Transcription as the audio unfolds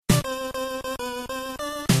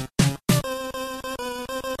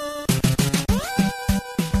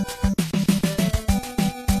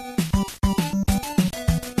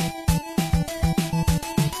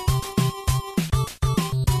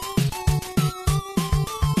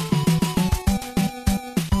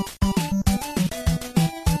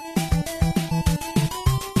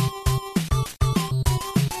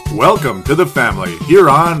welcome to the family here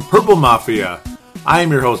on Purple Mafia. I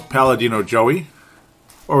am your host, Paladino Joey,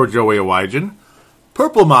 or Joey Awajan.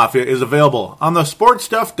 Purple Mafia is available on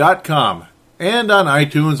thesportstuff.com and on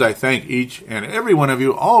iTunes. I thank each and every one of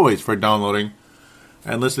you always for downloading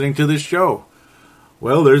and listening to this show.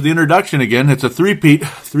 Well, there's the introduction again. It's a three-peat.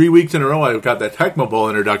 3 weeks in a row I've got that Tecmo Bowl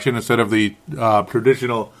introduction instead of the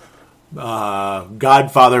traditional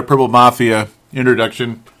Godfather Purple Mafia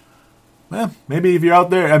introduction. Well, maybe if you're out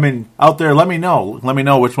there, let me know. Let me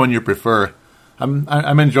know which one you prefer.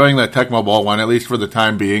 I'm enjoying that Tecmo Bowl one, at least for the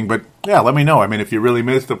time being. But, yeah, let me know. If you really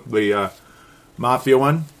missed the Mafia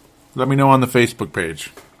one, let me know on the Facebook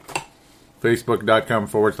page.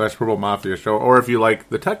 Facebook.com/Purple Mafia Show. Or if you like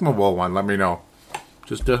the Tecmo Bowl one, let me know.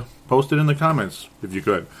 Just post it in the comments, if you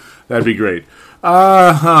could. That'd be great.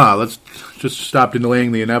 Let's just stop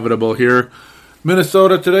delaying the inevitable here.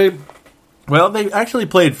 Minnesota today. Well, they actually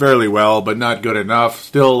played fairly well, but not good enough.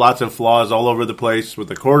 Still lots of flaws all over the place with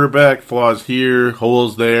the quarterback. Flaws here,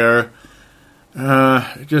 holes there.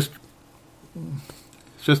 It's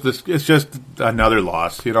just another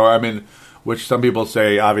loss. Which some people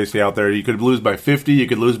say, obviously, out there, you could lose by 50, you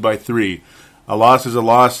could lose by 3. A loss is a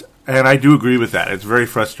loss, and I do agree with that. It's very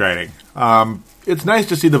frustrating. It's nice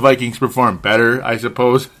to see the Vikings perform better, I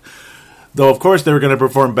suppose. Though, of course, they were going to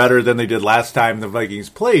perform better than they did last time the Vikings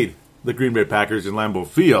played the Green Bay Packers in Lambeau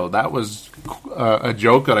Field. That was a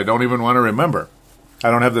joke that I don't even want to remember. I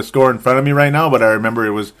don't have the score in front of me right now, but I remember it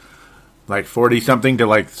was like 40-something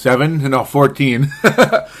to 14,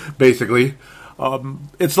 basically.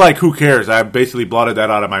 It's like, who cares? I basically blotted that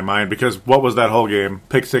out of my mind because what was that whole game?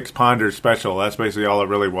 Pick six ponder special. That's basically all it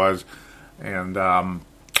really was. And the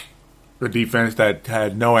defense that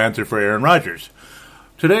had no answer for Aaron Rodgers.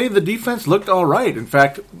 Today, the defense looked all right. In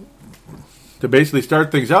fact, to basically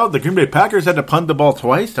start things out, the Green Bay Packers had to punt the ball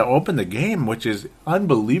twice to open the game, which is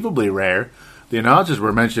unbelievably rare. The announcers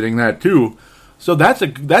were mentioning that too. So that's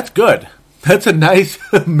good. That's a nice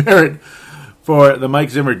merit for the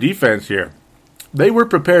Mike Zimmer defense here. They were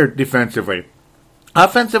prepared defensively.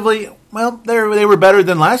 Offensively, well, they were better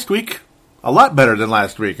than last week. A lot better than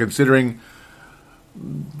last week, considering,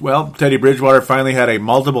 well, Teddy Bridgewater finally had a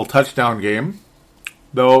multiple touchdown game.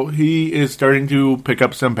 Though he is starting to pick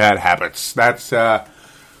up some bad habits. That's not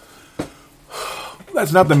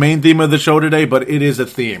the main theme of the show today, but it is a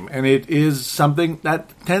theme. And it is something that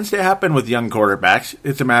tends to happen with young quarterbacks.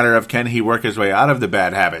 It's a matter of, can he work his way out of the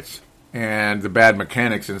bad habits and the bad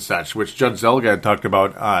mechanics and such, which Judd Zelgad talked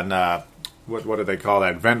about on, what do they call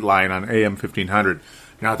that, vent line on AM 1500.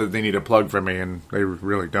 Not that they need a plug from me, and they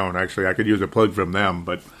really don't. Actually, I could use a plug from them,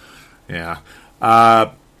 but yeah.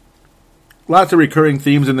 Lots of recurring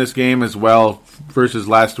themes in this game as well versus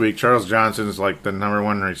last week. Charles Johnson is like the number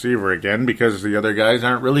one receiver again because the other guys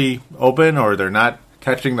aren't really open or they're not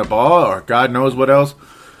catching the ball or God knows what else.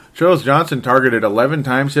 Charles Johnson targeted 11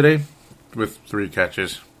 times today with 3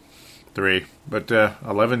 catches. 3. But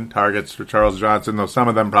 11 targets for Charles Johnson, though some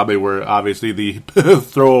of them probably were obviously the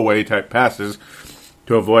throwaway type passes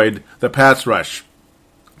to avoid the pass rush,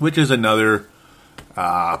 which is another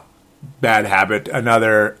bad habit,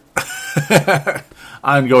 another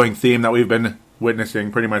ongoing theme that we've been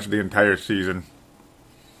witnessing pretty much the entire season.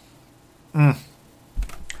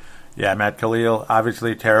 Yeah, Matt Khalil,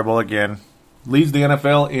 obviously terrible again. Leads the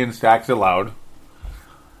NFL in sacks allowed,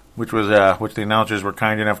 which the announcers were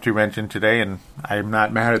kind enough to mention today, and I'm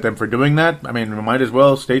not mad at them for doing that. We might as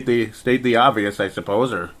well state the obvious, I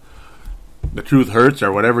suppose, or the truth hurts,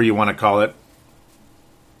 or whatever you want to call it.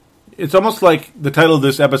 It's almost like the title of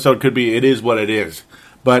this episode could be "It Is What It Is."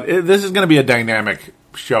 But this is going to be a dynamic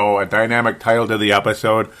show, a dynamic title to the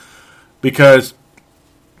episode, because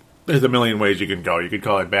there's a million ways you can go. You could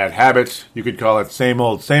call it bad habits. You could call it same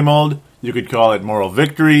old, same old. You could call it moral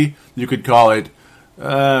victory. You could call it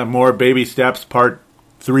more baby steps part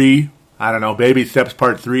 3. I don't know, baby steps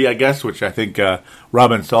part 3, I guess, which I think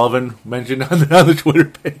Robin Sullivan mentioned on the Twitter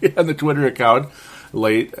page, on the Twitter account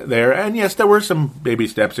late there. And yes, there were some baby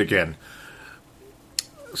steps again.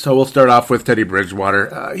 So we'll start off with Teddy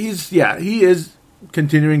Bridgewater. He is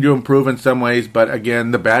continuing to improve in some ways, but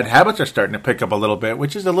again, the bad habits are starting to pick up a little bit,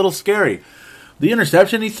 which is a little scary. The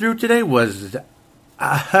interception he threw today was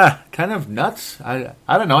kind of nuts. I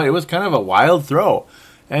don't know. It was kind of a wild throw,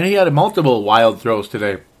 and he had multiple wild throws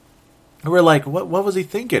today. And we're like, what was he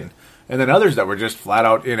thinking? And then others that were just flat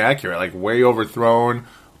out inaccurate, like way overthrown,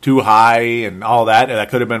 too high, and all that. And that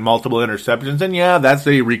could have been multiple interceptions. And yeah, that's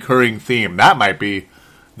a recurring theme. That might be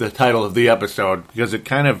the title of the episode, because it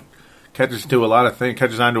kind of catches on to a lot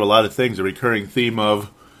of things, a recurring theme of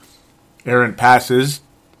errant passes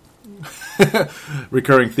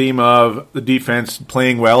recurring theme of the defense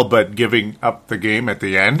playing well but giving up the game at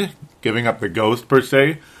the end, giving up the ghost per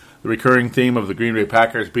se. The recurring theme of the Green Bay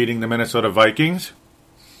Packers beating the Minnesota Vikings,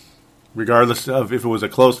 regardless of if it was a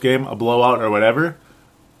close game, a blowout, or whatever.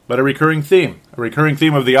 But a recurring theme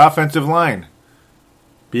of the offensive line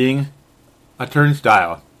being a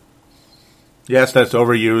turnstile. Yes, that's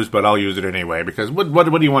overused, but I'll use it anyway, because what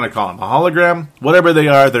do you want to call them? A hologram? Whatever they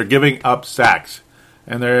are, they're giving up sacks.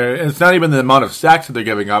 And it's not even the amount of sacks that they're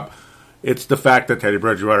giving up, it's the fact that Teddy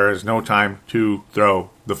Bridgewater has no time to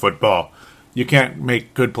throw the football. You can't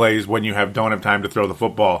make good plays when you don't have time to throw the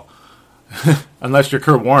football, unless you're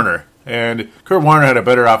Kurt Warner. And Kurt Warner had a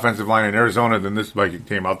better offensive line in Arizona than this Viking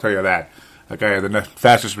team, I'll tell you that. That guy had the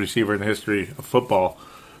fastest receiver in the history of football,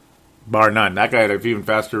 bar none. That guy had an even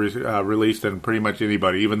faster release than pretty much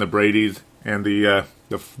anybody, even the Bradys and the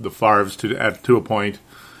Favres to a point,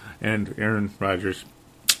 and Aaron Rodgers.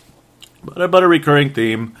 But a recurring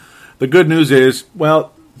theme. The good news is,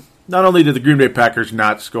 well, not only did the Green Bay Packers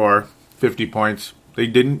not score 50 points, they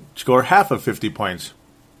didn't score half of 50 points.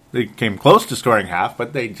 They came close to scoring half,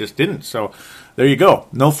 but they just didn't. So there you go.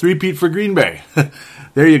 No three-peat for Green Bay.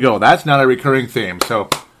 There you go. That's not a recurring theme. So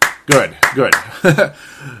good. The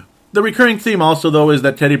recurring theme also, though, is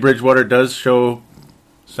that Teddy Bridgewater does show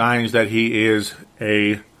signs that he is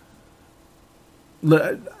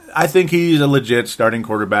I think he's a legit starting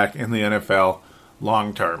quarterback in the NFL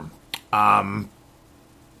long term.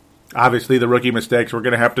 Obviously, the rookie mistakes we're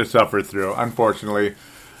going to have to suffer through, unfortunately.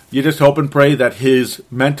 You just hope and pray that his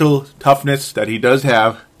mental toughness that he does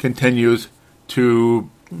have continues to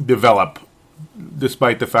develop,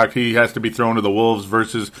 despite the fact he has to be thrown to the wolves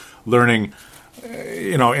versus learning,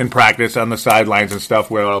 in practice on the sidelines and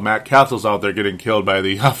stuff, where Matt Castle's out there getting killed by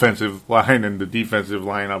the offensive line and the defensive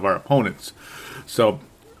line of our opponents. So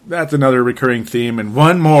that's another recurring theme. And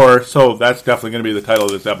one more, so that's definitely going to be the title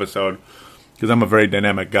of this episode, because I'm a very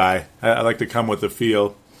dynamic guy. I like to come in with a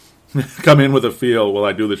feel while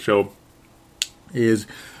I do the show, is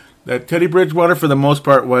that Teddy Bridgewater, for the most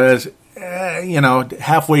part, was,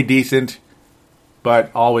 halfway decent,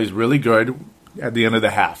 but always really good at the end of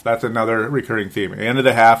the half. That's another recurring theme. At the end of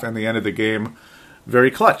the half and the end of the game, very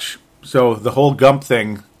clutch. So the whole Gump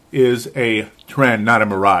thing is a trend, not a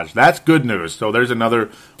mirage. That's good news. So there's another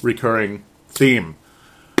recurring theme.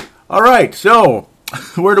 All right, so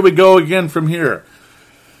where do we go again from here?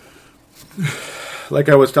 Like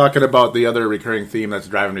I was talking about the other recurring theme that's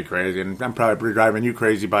driving me crazy, and I'm probably driving you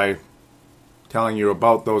crazy by telling you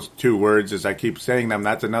about those two words as I keep saying them.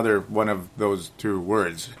 That's another one of those two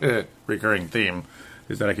words, recurring theme,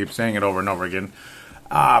 is that I keep saying it over and over again.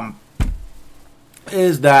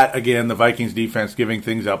 Is that, again, the Vikings defense giving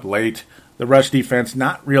things up late. The rush defense,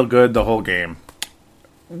 not real good the whole game.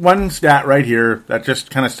 One stat right here that just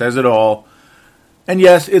kind of says it all. And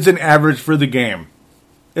yes, it's an average for the game.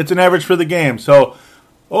 So,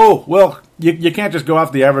 you can't just go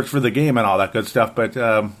off the average for the game and all that good stuff. But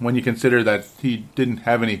when you consider that he didn't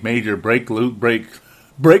have any major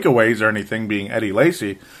breakaways or anything, being Eddie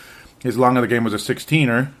Lacy, as long as the game was a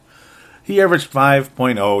 16er, he averaged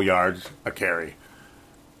 5.0 yards a carry.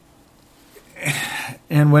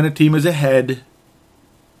 And when a team is ahead,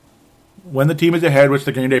 which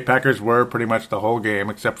the Green Bay Packers were pretty much the whole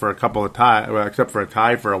game, except for a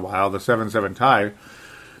tie for a while, the 7-7 tie,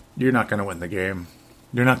 you're not going to win the game.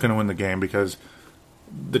 You're not going to win the game because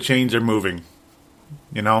the chains are moving.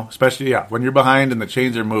 Especially, when you're behind and the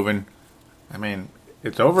chains are moving,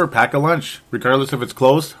 it's over. Pack a lunch, regardless if it's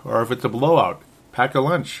close or if it's a blowout. Pack a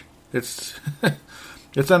lunch. It's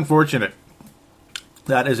unfortunate.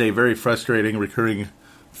 That is a very frustrating recurring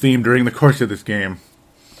theme during the course of this game.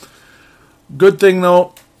 Good thing,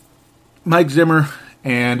 though, Mike Zimmer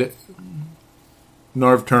and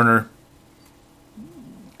Norv Turner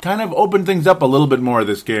kind of opened things up a little bit more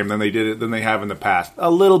this game than they have in the past. A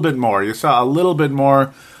little bit more. You saw a little bit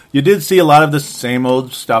more. You did see a lot of the same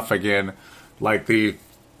old stuff again, like you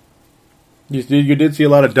did see a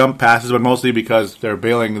lot of dump passes, but mostly because they were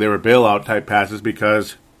bailout type passes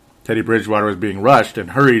because Teddy Bridgewater was being rushed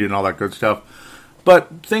and hurried and all that good stuff.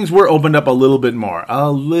 But things were opened up a little bit more.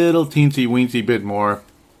 A little teensy-weensy bit more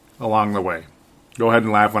along the way. Go ahead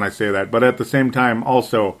and laugh when I say that. But at the same time,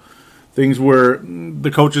 also,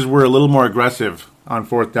 the coaches were a little more aggressive on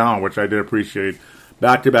fourth down, which I did appreciate.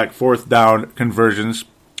 Back-to-back fourth down conversions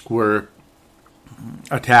were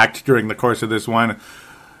attacked during the course of this one.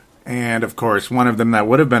 And, of course, one of them that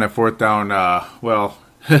would have been a fourth down,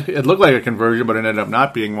 it looked like a conversion, but it ended up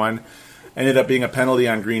not being one. Ended up being a penalty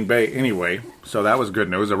on Green Bay anyway, so that was good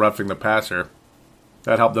news, a roughing the passer.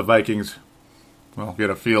 That helped the Vikings get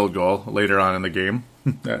a field goal later on in the game.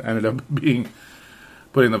 That ended up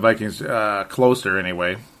putting the Vikings closer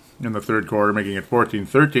anyway in the third quarter, making it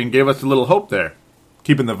 14-13. Gave us a little hope there,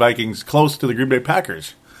 keeping the Vikings close to the Green Bay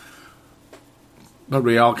Packers. But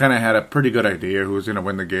we all kind of had a pretty good idea who was going to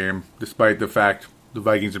win the game, despite the fact the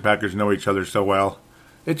Vikings and Packers know each other so well.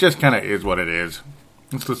 It just kind of is what it is.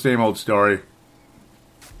 It's the same old story.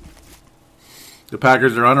 The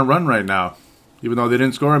Packers are on a run right now. Even though they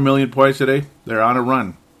didn't score 1,000,000 points today, they're on a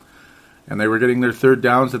run. And they were getting their third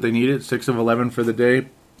downs that they needed, 6 of 11 for the day.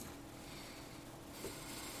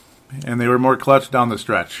 And they were more clutch down the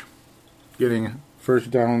stretch, getting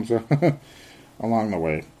first downs along the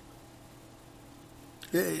way.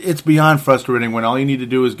 It's beyond frustrating when all you need to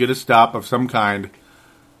do is get a stop of some kind.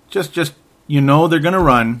 Just they're going to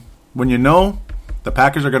run. When you know the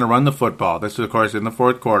Packers are going to run the football. This is, of course, in the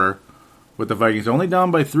fourth quarter, with the Vikings only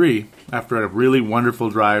down by 3 after a really wonderful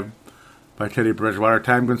drive by Teddy Bridgewater.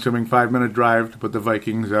 Time-consuming 5-minute drive to put the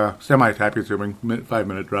Vikings, semi-time-consuming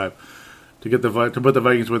 5-minute drive to put the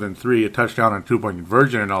Vikings within 3, a touchdown and 2-point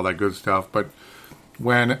conversion and all that good stuff. But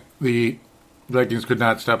when the Vikings could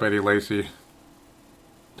not stop Eddie Lacy,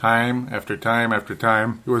 time after time after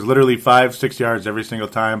time, it was literally 5-6 yards every single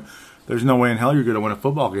time. There's no way in hell you're going to win a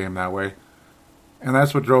football game that way. And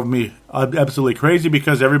that's what drove me absolutely crazy,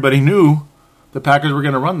 because everybody knew the Packers were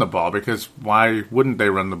going to run the ball, because why wouldn't they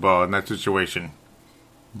run the ball in that situation?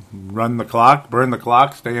 Run the clock, burn the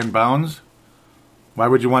clock, stay in bounds. Why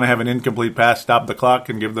would you want to have an incomplete pass, stop the clock,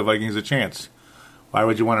 and give the Vikings a chance? Why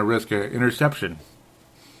would you want to risk an interception?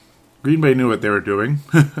 Green Bay knew what they were doing,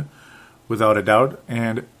 without a doubt,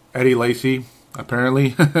 and Eddie Lacy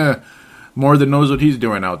apparently more than knows what he's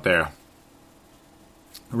doing out there.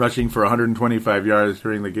 Rushing for 125 yards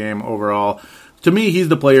during the game overall. To me, he's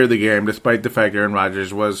the player of the game, despite the fact Aaron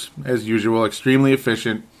Rodgers was, as usual, extremely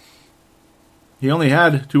efficient. He only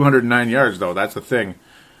had 209 yards, though. That's the thing.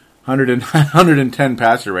 110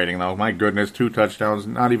 passer rating, though. My goodness, 2 touchdowns,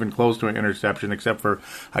 not even close to an interception, except for,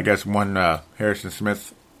 I guess, one Harrison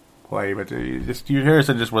Smith play. But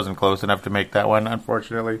Harrison just wasn't close enough to make that one,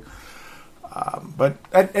 unfortunately. But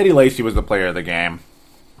Eddie Lacy was the player of the game.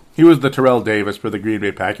 He was the Terrell Davis for the Green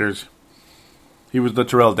Bay Packers. He was the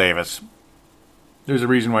Terrell Davis. There's a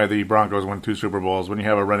reason why the Broncos won 2 Super Bowls, when you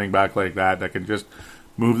have a running back like that can just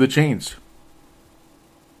move the chains.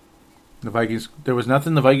 The Vikings, there was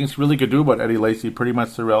nothing the Vikings really could do about Eddie Lacy pretty much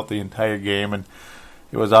throughout the entire game, and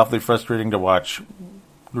it was awfully frustrating to watch.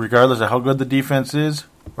 Regardless of how good the defense is,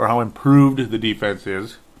 or how improved the defense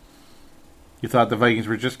is, you thought the Vikings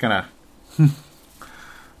were just going to...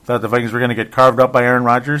 Thought the Vikings were going to get carved up by Aaron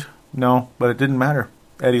Rodgers? No, but it didn't matter.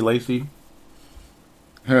 Eddie Lacy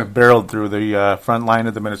barreled through the front line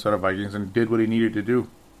of the Minnesota Vikings and did what he needed to do.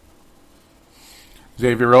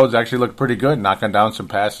 Xavier Rhodes actually looked pretty good, knocking down some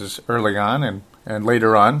passes early on and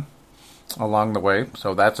later on along the way.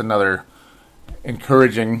 So that's another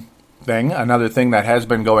encouraging thing. Another thing that has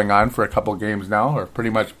been going on for a couple games now, or pretty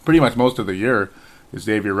much most of the year, is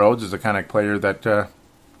Xavier Rhodes is the kind of player that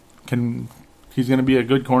he's going to be a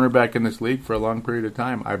good cornerback in this league for a long period of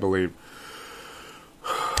time, I believe.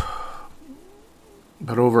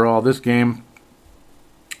 But overall, this game,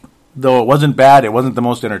 though it wasn't bad, it wasn't the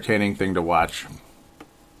most entertaining thing to watch.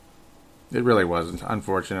 It really wasn't,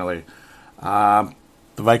 unfortunately. The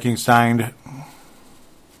Vikings signed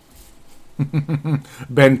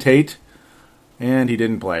Ben Tate, and he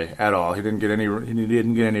didn't play at all. He didn't get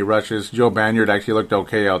any rushes. Joe Banyard actually looked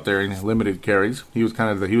okay out there in limited carries. He was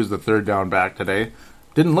the third down back today.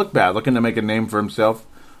 Didn't look bad, looking to make a name for himself.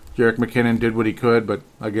 Jerick McKinnon did what he could, but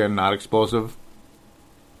again, not explosive.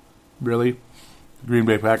 Really, the Green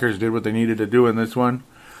Bay Packers did what they needed to do in this one.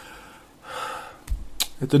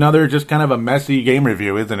 It's another just kind of a messy game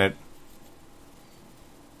review, isn't it?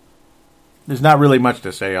 There's not really much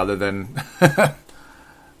to say other than the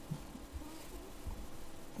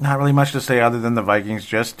Vikings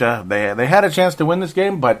just they had a chance to win this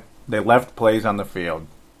game, but they left plays on the field.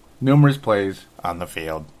 Numerous plays on the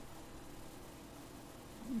field.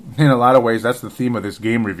 In a lot of ways, that's the theme of this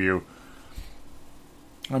game review.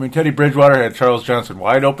 I mean, Teddy Bridgewater had Charles Johnson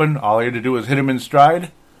wide open. All he had to do was hit him in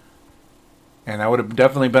stride, and that would have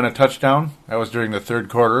definitely been a touchdown. That was during the third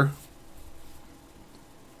quarter.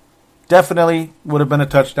 Definitely would have been a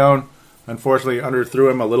touchdown. Unfortunately, underthrew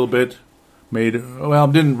him a little bit.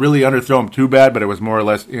 Didn't really underthrow him too bad, but it was more or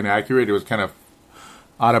less inaccurate. It was kind of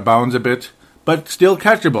out of bounds a bit, but still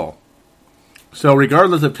catchable. So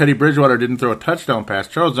regardless if Teddy Bridgewater didn't throw a touchdown pass,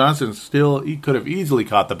 Charles Johnson he could have easily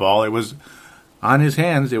caught the ball. It was on his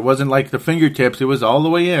hands. It wasn't like the fingertips. It was all the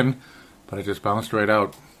way in, but it just bounced right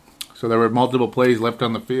out. So there were multiple plays left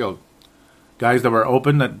on the field. guys that were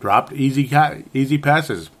open that dropped easy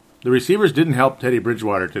passes. The receivers didn't help Teddy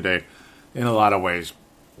Bridgewater today in a lot of ways.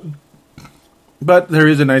 But there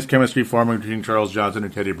is a nice chemistry forming between Charles Johnson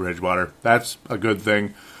and Teddy Bridgewater. That's a good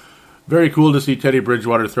thing. Very cool to see Teddy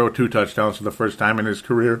Bridgewater throw 2 touchdowns for the first time in his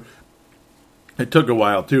career. It took a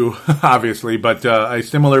while too, obviously, but a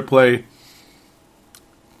similar play,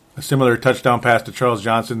 a similar touchdown pass to Charles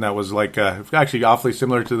Johnson that was actually awfully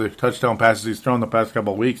similar to the touchdown passes he's thrown the past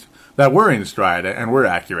couple of weeks that were in stride and were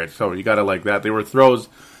accurate. So you got to like that. They were throws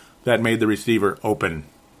that made the receiver open.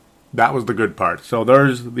 That was the good part. So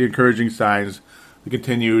there's the encouraging signs, the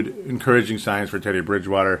continued encouraging signs for Teddy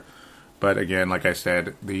Bridgewater. But again, like I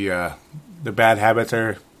said, the bad habits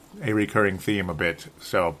are a recurring theme a bit.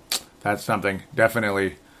 So that's something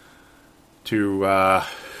definitely to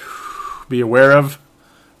be aware of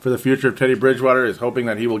for the future of Teddy Bridgewater, is hoping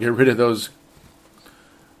that he will get rid of those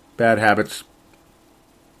bad habits.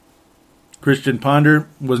 Christian Ponder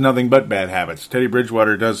was nothing but bad habits. Teddy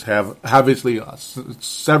Bridgewater does have, obviously,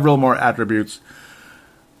 several more attributes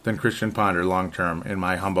than Christian Ponder long-term, in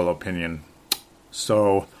my humble opinion.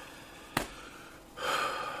 So,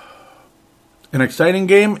 an exciting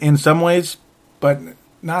game in some ways, but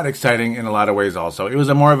not exciting in a lot of ways also. It was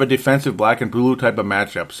a more of a defensive black and blue type of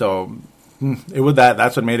matchup. So,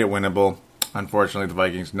 that's what made it winnable. Unfortunately, the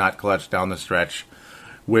Vikings not clutch down the stretch.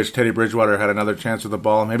 Wish Teddy Bridgewater had another chance with the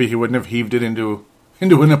ball. Maybe he wouldn't have heaved it into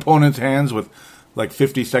an opponent's hands with like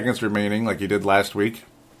 50 seconds remaining like he did last week.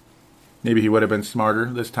 Maybe he would have been smarter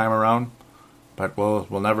this time around. But we'll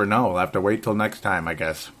never know. We'll have to wait till next time, I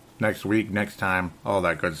guess. Next week, next time, all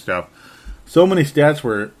that good stuff. So many stats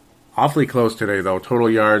were awfully close today, though. Total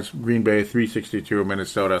yards, Green Bay 362,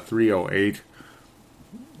 Minnesota 308.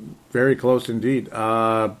 Very close indeed.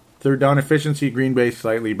 Third down efficiency, Green Bay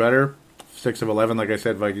slightly better. 6 of 11, like I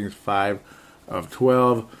said, Vikings 5 of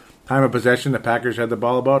 12. Time of possession, the Packers had the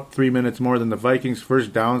ball about 3 minutes more than the Vikings.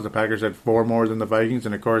 First downs, the Packers had 4 more than the Vikings.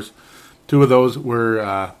 And, of course, 2 of those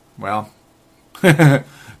were,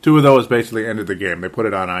 2 of those basically ended the game. They put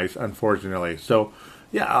it on ice, unfortunately. So,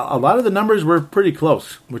 yeah, a lot of the numbers were pretty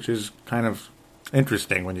close, which is kind of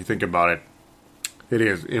interesting when you think about it. It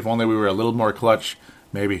is. If only we were a little more clutch,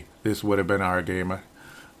 maybe this would have been our game.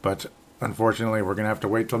 But unfortunately, we're going to have to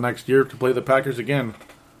wait till next year to play the Packers again.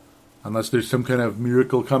 Unless there's some kind of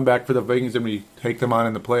miracle comeback for the Vikings and we take them on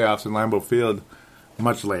in the playoffs in Lambeau Field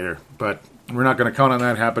much later. But we're not going to count on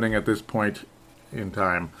that happening at this point in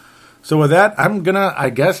time. So with that, I'm going to, I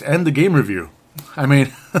guess, end the game review. I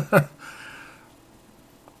mean,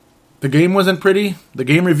 the game wasn't pretty. The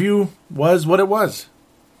game review was what it was.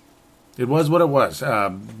 It was what it was.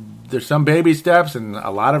 There's some baby steps and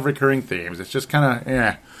a lot of recurring themes. It's just kind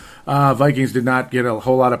of, Vikings did not get a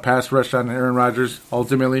whole lot of pass rush on Aaron Rodgers,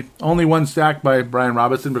 ultimately. Only 1 sack by Brian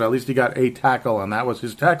Robinson, but at least he got a tackle, and that was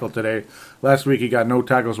his tackle today. Last week he got no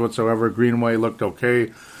tackles whatsoever. Greenway looked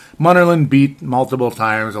okay. Munnerlyn beat multiple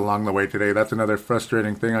times along the way today. That's another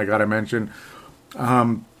frustrating thing I got to mention.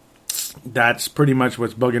 That's pretty much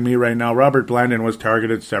what's bugging me right now. Robert Blandon was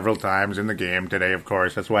targeted several times in the game today, of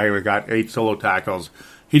course. That's why he got 8 solo tackles.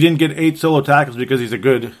 He didn't get 8 solo tackles because he's a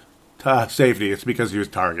good safety. It's because he was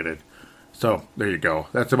targeted. So, there you go.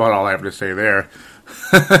 That's about all I have to say there.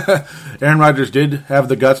 Aaron Rodgers did have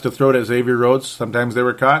the guts to throw to Xavier Rhodes. Sometimes they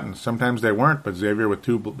were caught and sometimes they weren't, but Xavier with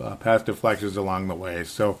 2 pass deflections along the way.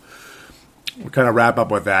 So, we'll kind of wrap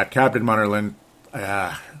up with that. Captain Munnerlyn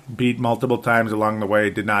beat multiple times along the way,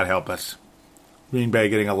 did not help us. Green Bay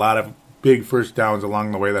getting a lot of big first downs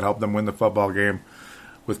along the way that helped them win the football game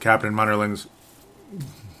with Captain Munnerlyn's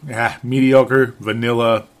mediocre,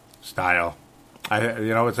 vanilla style.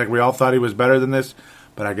 It's like we all thought he was better than this,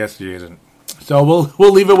 but I guess he isn't. So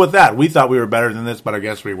we'll leave it with that. We thought we were better than this, but I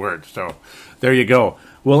guess we weren't. So there you go.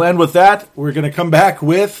 We'll end with that. We're going to come back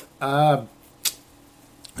with NFC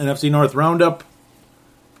North Roundup.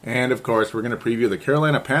 And, of course, we're going to preview the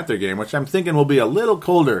Carolina Panther game, which I'm thinking will be a little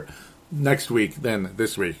colder next week than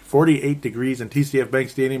this week. 48 degrees in TCF Bank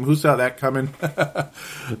Stadium. Who saw that coming?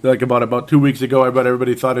 Like about 2 weeks ago, I bet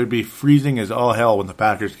everybody thought it would be freezing as all hell when the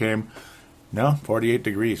Packers came. No, 48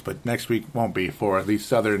 degrees, but next week won't be for these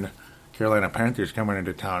Southern Carolina Panthers coming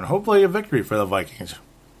into town. Hopefully a victory for the Vikings.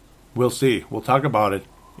 We'll see. We'll talk about it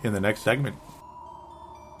in the next segment.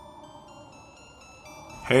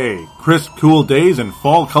 Hey, crisp, cool days and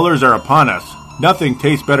fall colors are upon us. Nothing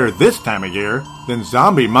tastes better this time of year than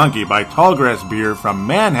Zombie Monkey by Tallgrass Beer from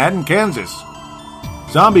Manhattan, Kansas.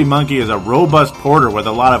 Zombie Monkey is a robust porter with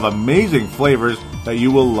a lot of amazing flavors that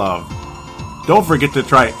you will love. Don't forget to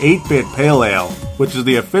try 8-Bit Pale Ale, which is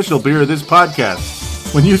the official beer of this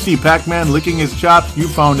podcast. When you see Pac-Man licking his chops, you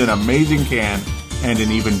found an amazing can. and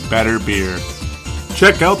an even better beer.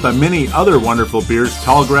 Check out the many other wonderful beers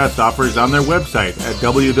Tallgrass offers on their website at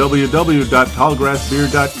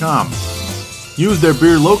www.tallgrassbeer.com. Use their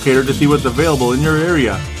beer locator to see what's available in your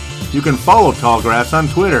area. You can follow Tallgrass on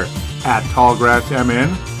Twitter at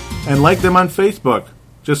TallgrassMN and like them on Facebook.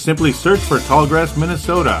 Just simply search for Tallgrass,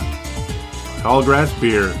 Minnesota. Tallgrass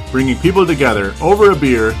Beer, bringing people together over a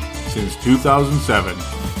beer since 2007.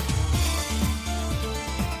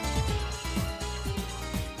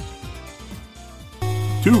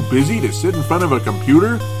 Too busy to sit in front of a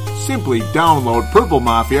computer? Simply download Purple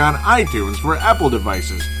Mafia on iTunes for Apple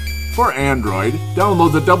devices. For Android,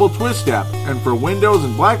 download the Double Twist app, and for Windows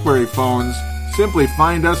and BlackBerry phones, simply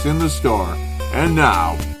find us in the store. And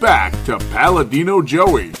now, back to Paladino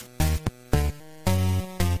Joey.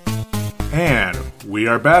 And we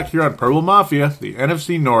are back here on Purple Mafia, the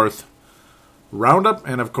NFC North Roundup,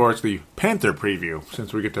 and of course the Panther preview,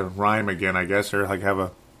 since we get to rhyme again, I guess, or like have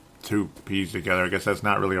a two P's together. I guess that's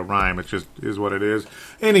not really a rhyme. It just is what it is.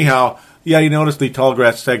 Anyhow, yeah, you notice the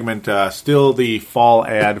Tallgrass segment, still the fall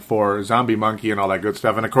ad for Zombie Monkey and all that good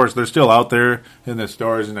stuff. And, of course, they're still out there in the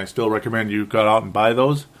stores, and I still recommend you go out and buy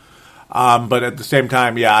those. But at the same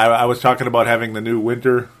time, yeah, I was talking about having the new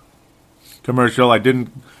winter commercial. I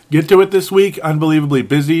didn't get to it this week. Unbelievably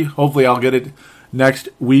busy. Hopefully I'll get it next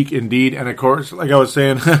week indeed. And, of course, like I was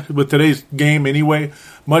saying, with today's game anyway,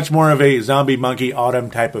 much more of a Zombie Monkey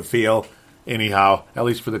autumn type of feel, anyhow, at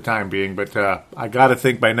least for the time being. But I got to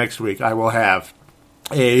think by next week I will have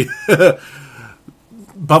a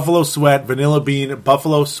Buffalo Sweat, Vanilla Bean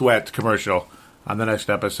Buffalo Sweat commercial on the next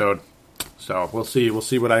episode. So we'll see. We'll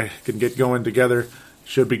see what I can get going together.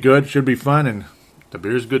 Should be good. Should be fun. And the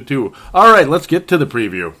beer's good, too. All right, let's get to the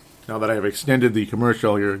preview. Now that I've extended the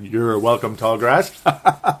commercial, you're welcome, Tallgrass.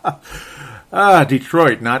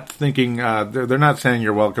 Detroit, not thinking, they're not saying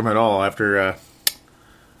you're welcome at all after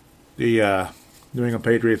the New England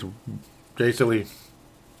Patriots basically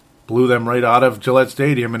blew them right out of Gillette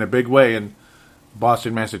Stadium in a big way in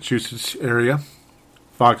Boston, Massachusetts area.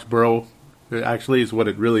 Foxborough actually is what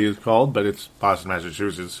it really is called, but it's Boston,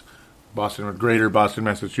 Massachusetts. Greater Boston,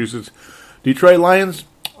 Massachusetts. Detroit Lions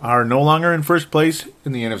are no longer in first place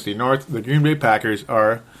in the NFC North. The Green Bay Packers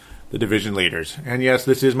are the division leaders. And yes,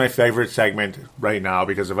 this is my favorite segment right now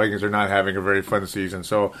because the Vikings are not having a very fun season.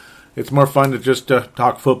 So it's more fun to just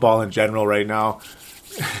talk football in general right now.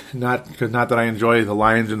 Not that I enjoy the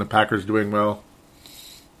Lions and the Packers doing well,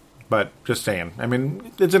 but just saying. I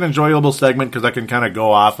mean, it's an enjoyable segment because I can kind of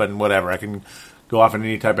go off and whatever. I can go off on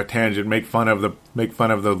any type of tangent, make fun of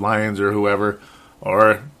the Lions or whoever,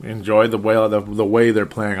 or enjoy the way they're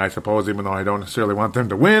playing, I suppose, even though I don't necessarily want them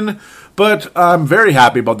to win. But I'm very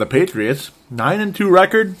happy about the Patriots. 9-2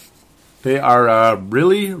 record. They are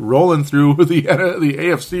really rolling through the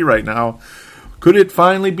AFC right now. Could it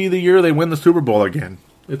finally be the year they win the Super Bowl again?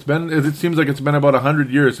 It seems like it's been about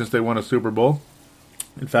 100 years since they won a Super Bowl.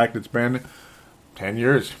 In fact, it's been 10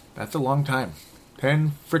 years. That's a long time.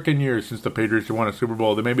 10 freaking years since the Patriots won a Super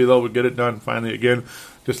Bowl. Then maybe they'll get it done finally again,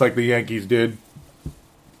 just like the Yankees did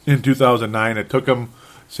in 2009. It took them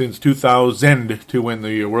since 2000 to win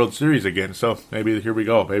the World Series again. So maybe here we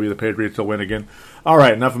go. Maybe the Patriots will win again. All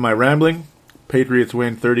right, enough of my rambling. Patriots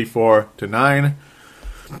win 34-9.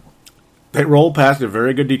 They roll past a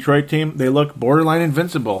very good Detroit team. They look borderline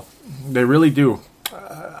invincible. They really do.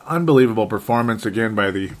 Unbelievable performance again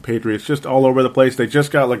by the Patriots. Just all over the place. They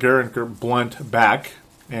just got LeGarrette Blount back,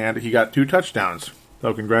 and he got 2 touchdowns.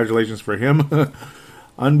 So congratulations for him.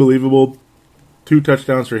 Unbelievable. 2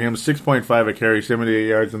 touchdowns for him, 6.5 a carry, 78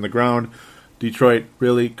 yards on the ground. Detroit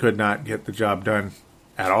really could not get the job done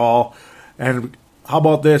at all. And how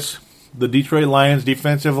about this? The Detroit Lions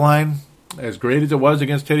defensive line, as great as it was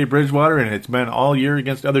against Teddy Bridgewater, and it's been all year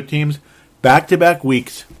against other teams, back-to-back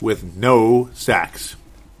weeks with no sacks.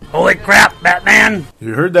 Holy crap, Batman!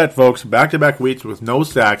 You heard that, folks. Back-to-back weeks with no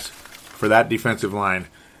sacks for that defensive line.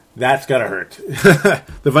 That's got to hurt.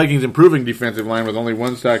 The Vikings improving defensive line with only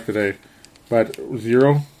 1 sack today. But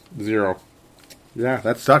 0. Yeah,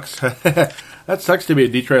 that sucks. That sucks to be a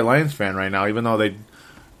Detroit Lions fan right now, even though they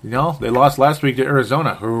lost last week to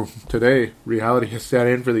Arizona, who today reality has set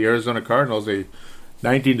in for the Arizona Cardinals, a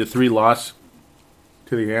 19-3 loss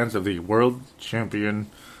to the hands of the world champion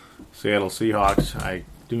Seattle Seahawks. I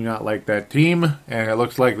do not like that team, and it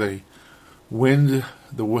looks like the winds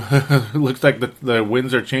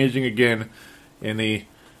are changing again in the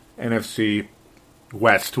NFC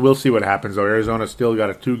West. We'll see what happens, though. Arizona still got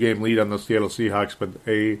a 2-game lead on the Seattle Seahawks, but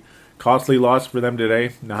a costly loss for them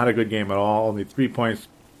today. Not a good game at all. Only 3 points.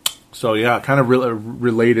 So, yeah, kind of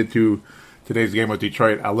related to today's game with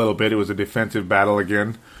Detroit a little bit. It was a defensive battle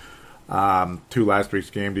again. 2 last week's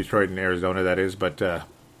game, Detroit and Arizona, that is. But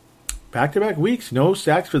back-to-back weeks, no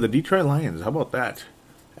sacks for the Detroit Lions. How about that?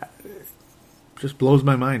 Just blows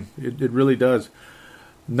my mind. It really does.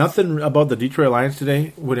 Nothing about the Detroit Lions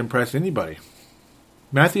today would impress anybody.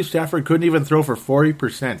 Matthew Stafford couldn't even throw for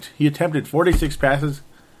 40%. He attempted 46 passes.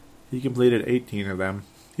 He completed 18 of them.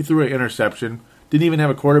 He threw an interception. Didn't even have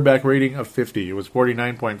a quarterback rating of 50. It was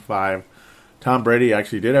 49.5. Tom Brady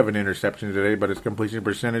actually did have an interception today, but his completion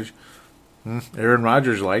percentage, Aaron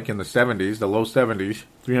Rodgers-like in the 70s, the low 70s,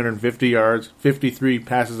 350 yards, 53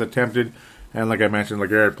 passes attempted, and like I mentioned,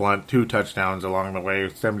 LeGarrette Blount, 2 touchdowns along the way,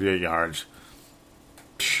 78 yards.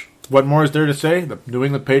 What more is there to say? The New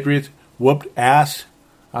England Patriots whooped ass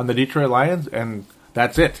on the Detroit Lions, and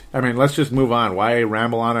that's it. I mean, let's just move on. Why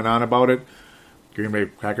ramble on and on about it? Green Bay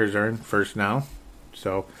Packers are in first now.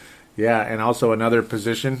 So, yeah, and also another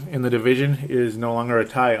position in the division is no longer a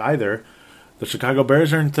tie either. The Chicago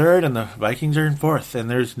Bears are in third, and the Vikings are in fourth, and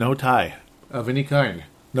there's no tie of any kind.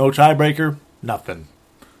 No tiebreaker, nothing.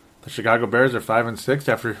 The Chicago Bears are 5-6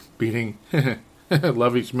 after beating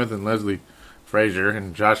Lovie Smith and Leslie Frazier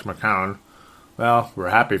and Josh McCown. Well, we're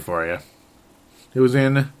happy for you. It was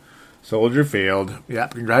in Soldier Field. Yeah,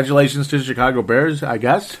 congratulations to the Chicago Bears, I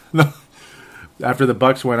guess. After the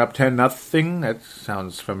Bucks went up 10-0, that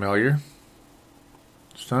sounds familiar.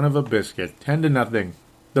 Son of a biscuit, 10-0.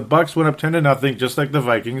 The Bucks went up 10-0, just like the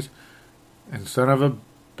Vikings. And son of a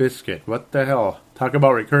biscuit, what the hell? Talk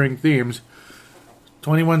about recurring themes.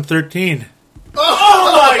 21-13.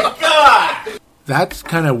 Oh my God! That's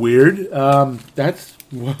kind of weird. That's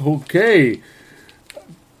okay.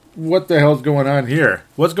 What the hell's going on here?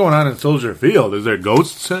 What's going on in Soldier Field? Is there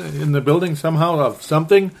ghosts in the building somehow of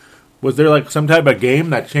something? Was there like some type of game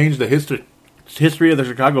that changed the history of the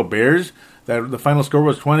Chicago Bears? That the final score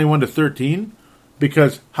was 21-13?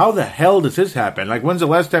 Because how the hell does this happen? Like, when's the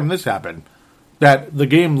last time this happened? That the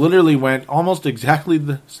game literally went almost exactly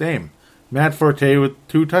the same. Matt Forte with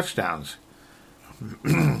 2 touchdowns.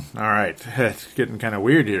 All right, it's getting kind of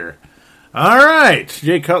weird here. All right,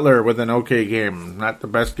 Jay Cutler with an okay game. Not the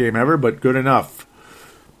best game ever, but good enough.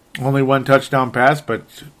 Only 1 touchdown pass,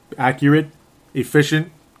 but accurate,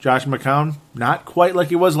 efficient. Josh McCown, not quite like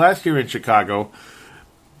he was last year in Chicago.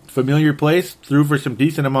 Familiar place, threw for some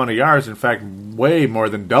decent amount of yards. In fact, way more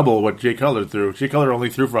than double what Jay Cutler threw. Jay Cutler only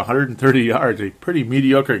threw for 130 yards. A pretty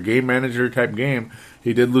mediocre game manager type game.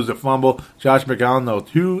 He did lose a fumble. Josh McCown, though,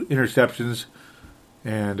 2 interceptions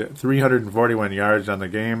and 341 yards on the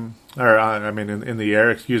game. In the air,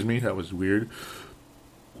 excuse me. That was weird.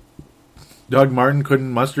 Doug Martin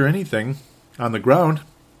couldn't muster anything on the ground.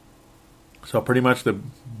 So pretty much the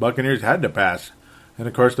Buccaneers had to pass. And,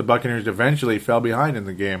 of course, the Buccaneers eventually fell behind in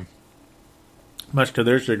the game. Much to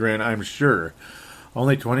their chagrin, I'm sure.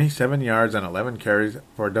 Only 27 yards on 11 carries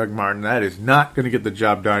for Doug Martin. That is not going to get the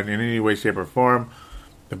job done in any way, shape, or form.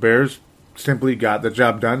 The Bears simply got the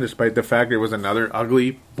job done despite the fact it was another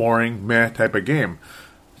ugly, boring, meh type of game.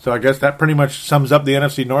 So I guess that pretty much sums up the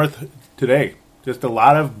NFC North today. Just a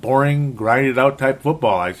lot of boring, grinded-out type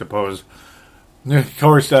football, I suppose. Of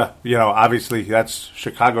course, obviously that's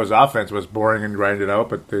Chicago's offense was boring and grinded out,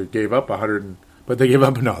 but they gave up 100. But they gave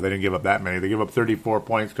up, no, they didn't give up that many. They gave up 34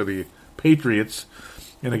 points to the Patriots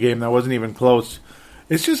in a game that wasn't even close.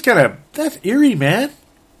 It's just kind of, that's eerie, man.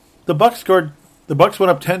 The Bucks went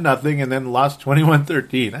up 10-0 and then lost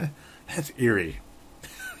 21-13. That's eerie.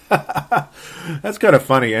 That's kind of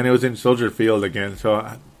funny, and it was in Soldier Field again.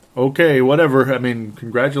 So, okay, whatever. I mean,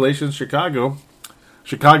 congratulations, Chicago.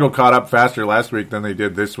 Chicago caught up faster last week than they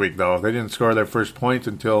did this week, though. They didn't score their first points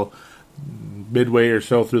until midway or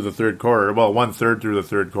so through the third quarter. Well, 1/3 through the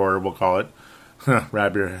third quarter, we'll call it.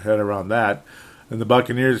 Wrap your head around that. And the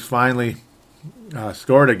Buccaneers finally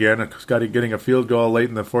scored again. Scotty getting a field goal late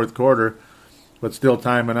in the fourth quarter, but still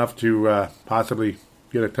time enough to possibly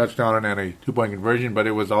get a touchdown and a 2-point conversion, but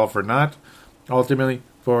it was all for naught, ultimately,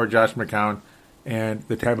 for Josh McCown and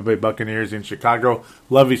the Tampa Bay Buccaneers in Chicago.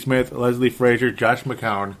 Lovie Smith, Leslie Frazier, Josh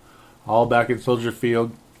McCown, all back in Soldier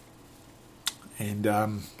Field. And,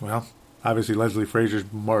 obviously Leslie Frazier's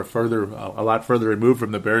a lot further removed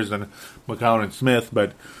from the Bears than McCown and Smith,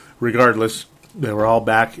 but regardless, they were all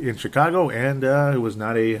back in Chicago, and it was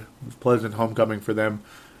not a pleasant homecoming for them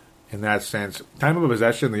in that sense. Time of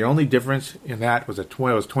possession, the only difference in that was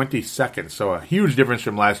 20 seconds, so a huge difference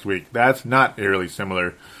from last week. That's not eerily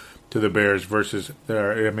similar to the Bears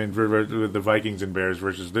the Vikings and Bears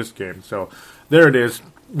versus this game. So there it is.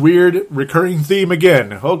 Weird recurring theme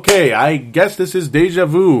again. Okay, I guess this is deja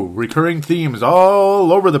vu. Recurring themes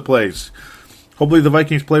all over the place. Hopefully the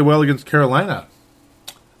Vikings play well against Carolina,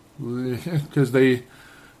 because they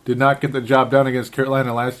did not get the job done against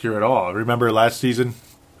Carolina last year at all. Remember last season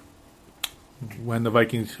when the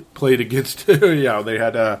Vikings played against, they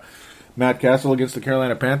had Matt Castle against the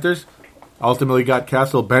Carolina Panthers. Ultimately got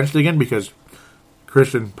Castle benched again because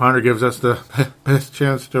Christian Ponder gives us the best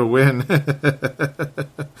chance to win.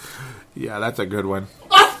 Yeah, that's a good one.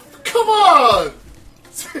 Oh, come on!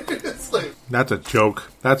 Seriously. That's a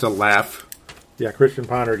joke. That's a laugh. Yeah, Christian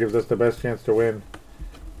Ponder gives us the best chance to win.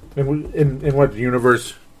 In what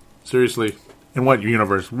universe? Seriously. In what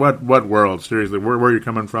universe? What world? Seriously, where are you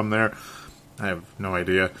coming from there? I have no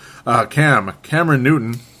idea. Cameron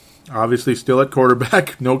Newton, obviously still at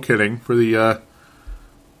quarterback. No kidding. For the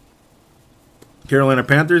Carolina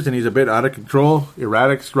Panthers, and he's a bit out of control,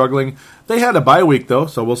 erratic, struggling. They had a bye week, though,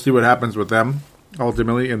 so we'll see what happens with them,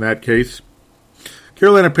 ultimately, in that case.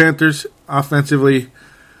 Carolina Panthers, offensively,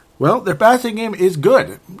 well, their passing game is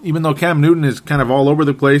good, even though Cam Newton is kind of all over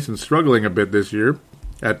the place and struggling a bit this year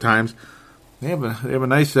at times. They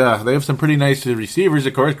have some pretty nice receivers,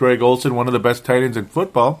 of course. Greg Olsen, one of the best tight ends in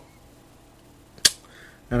football.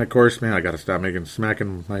 And, of course, man, I got to stop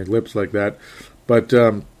smacking my lips like that. But,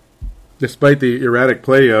 despite the erratic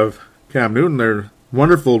play of Cam Newton, their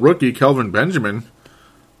wonderful rookie, Kelvin Benjamin,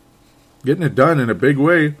 getting it done in a big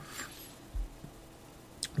way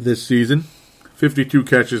this season. 52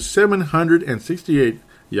 catches, 768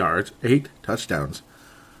 yards, 8 touchdowns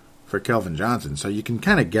for Kelvin Johnson. So you can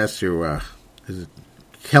kind of guess who is it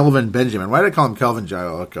Kelvin Benjamin. Why did I call him Kelvin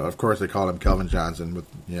Johnson? Of course I called him Kelvin Johnson. But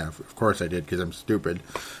yeah, of course I did because I'm stupid.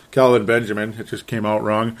 Kelvin Benjamin. It just came out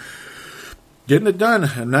wrong. Getting it done.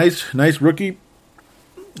 A nice rookie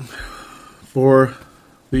for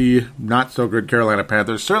the not-so-good Carolina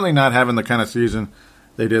Panthers. Certainly not having the kind of season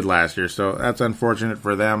they did last year, so that's unfortunate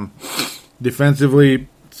for them. Defensively,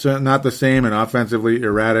 not the same, and offensively,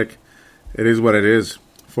 erratic. It is what it is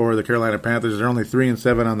for the Carolina Panthers. They're only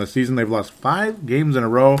 3-7 on the season. They've lost 5 games in a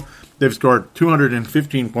row. They've scored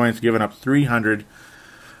 215 points, given up 300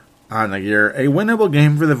 on the year. A winnable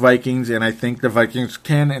game for the Vikings, and I think the Vikings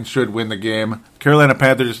can and should win the game. Carolina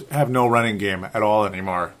Panthers have no running game at all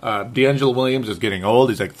anymore. D'Angelo Williams is getting old.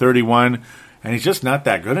 He's like 31, and he's just not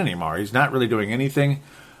that good anymore. He's not really doing anything.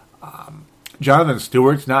 Jonathan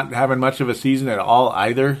Stewart's not having much of a season at all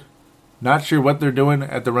either. Not sure what they're doing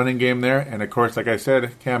at the running game there. And, of course, like I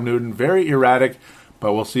said, Cam Newton, very erratic,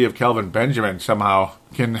 but we'll see if Kelvin Benjamin somehow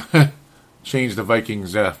can change the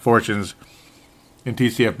Vikings' fortunes in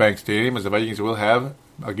TCF Bank Stadium, as the Vikings will have,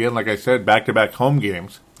 again, like I said, back-to-back home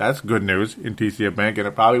games. That's good news in TCF Bank, and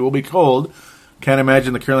it probably will be cold. Can't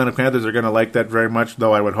imagine the Carolina Panthers are going to like that very much,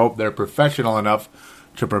 though I would hope they're professional enough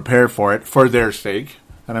to prepare for it for their sake,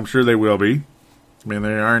 and I'm sure they will be. I mean,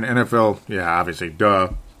 they are an NFL, obviously, duh,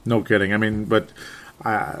 no kidding. I mean, but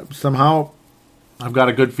somehow I've got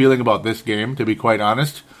a good feeling about this game, to be quite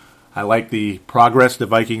honest. I like the progress the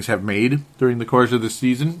Vikings have made during the course of the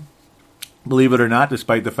season. Believe it or not,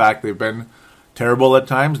 despite the fact they've been terrible at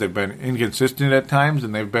times, they've been inconsistent at times,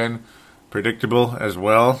 and they've been predictable as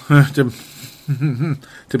well, to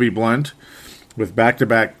be blunt, with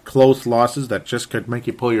back-to-back close losses that just could make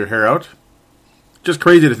you pull your hair out. Just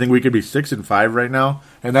crazy to think we could be 6-5 right now,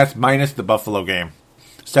 and that's minus the Buffalo game.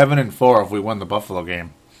 7-4 if we won the Buffalo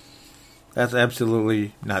game. That's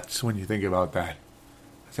absolutely nuts when you think about that.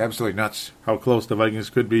 It's absolutely nuts how close the Vikings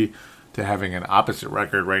could be to having an opposite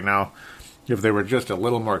record right now if they were just a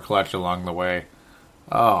little more clutch along the way.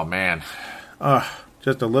 Oh, man.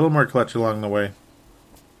 Just a little more clutch along the way.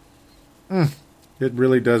 It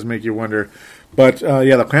really does make you wonder. But,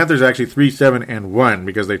 the Panthers actually 3-7-1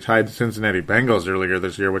 because they tied the Cincinnati Bengals earlier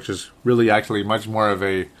this year, which is really actually much more of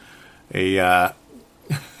a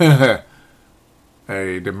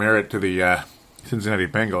demerit to the Cincinnati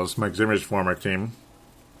Bengals, Mike Zimmer's former team.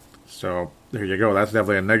 So there you go. That's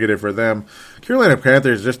definitely a negative for them. Carolina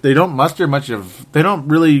Panthers they don't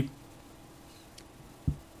really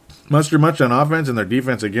muster much on offense, and their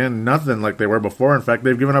defense again nothing like they were before. In fact,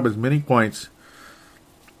 they've given up as many points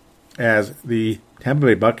as the Tampa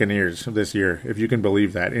Bay Buccaneers this year, if you can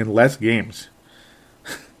believe that, in less games.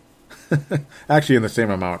 Actually, in the same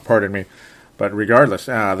amount. Pardon me, but regardless,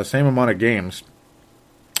 the same amount of games.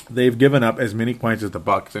 They've given up as many points as the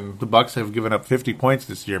Bucs, and the Bucs have given up 50 points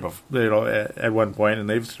this year. At one point, and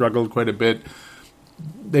they've struggled quite a bit.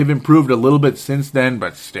 They've improved a little bit since then,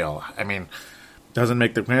 but still, I mean, doesn't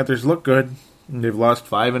make the Panthers look good. They've lost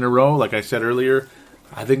 5 in a row, like I said earlier.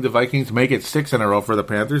 I think the Vikings make it 6 in a row for the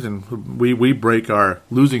Panthers, and we break our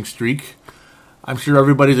losing streak. I'm sure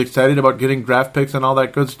everybody's excited about getting draft picks and all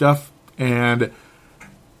that good stuff, and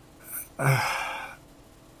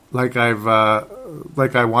like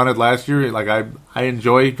I wanted last year. Like I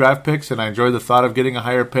enjoy draft picks and I enjoy the thought of getting a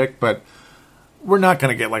higher pick, but we're not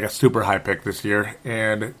going to get like a super high pick this year,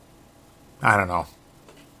 and I don't know.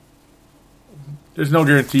 There's no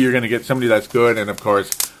guarantee you're going to get somebody that's good, and of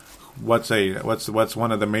course, what's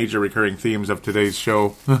one of the major recurring themes of today's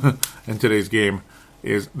show and today's game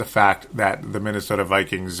is the fact that the Minnesota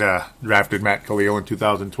Vikings drafted Matt Kalil in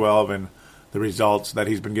 2012, and the results that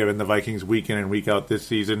he's been giving the Vikings week in and week out this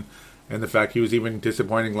season, and the fact he was even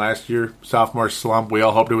disappointing last year, sophomore slump. We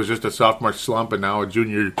all hoped it was just a sophomore slump and now a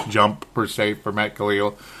junior jump per se for Matt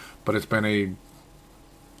Kalil, but it's been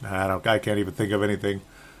I can't even think of anything.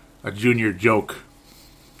 A junior joke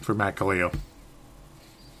for Matt Kalil.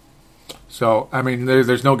 So, I mean,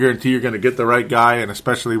 there's no guarantee you're going to get the right guy, and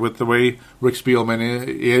especially with the way Rick Spielman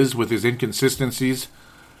is with his inconsistencies.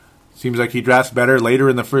 Seems like he drafts better later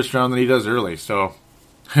in the first round than he does early. So,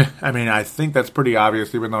 I mean, I think that's pretty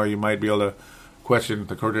obvious, even though you might be able to question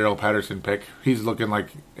the Cordero Patterson pick. He's looking like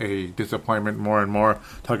a disappointment more and more.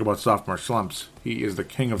 Talk about sophomore slumps. He is the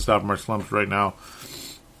king of sophomore slumps right now.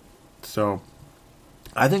 So,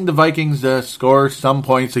 I think the Vikings score some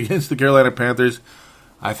points against the Carolina Panthers.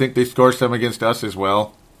 I think they score some against us as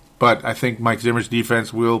well. But I think Mike Zimmer's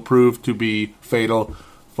defense will prove to be fatal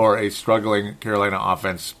for a struggling Carolina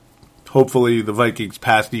offense. Hopefully the Vikings'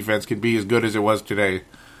 pass defense can be as good as it was today,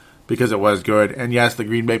 because it was good. And yes, the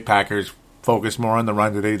Green Bay Packers focused more on the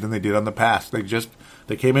run today than they did on the pass.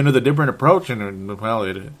 They came in with a different approach, and well,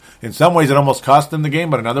 in some ways it almost cost them the game,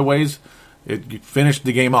 but in other ways it finished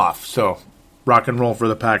the game off. So rock and roll for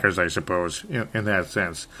the Packers, I suppose, in that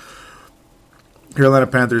sense. Carolina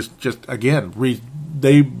Panthers just, again,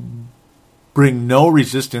 they bring no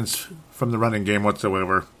resistance from the running game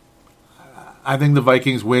whatsoever. I think the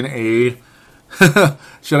Vikings win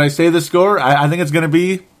should I say the score? I think it's going to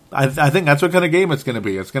be, I think that's what kind of game it's going to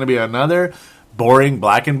be. It's going to be another boring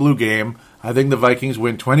black and blue game. I think the Vikings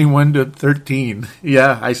win 21-13.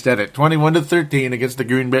 Yeah, I said it. 21-13 against the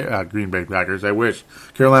Green Bay Packers. I wish.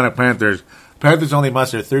 Carolina Panthers. Panthers only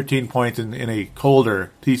mustered 13 points in a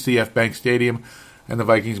colder TCF Bank Stadium, and the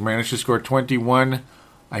Vikings managed to score 21,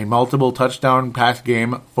 a multiple touchdown pass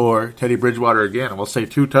game for Teddy Bridgewater again. We'll say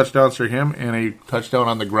 2 touchdowns for him and a touchdown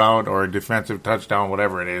on the ground or a defensive touchdown,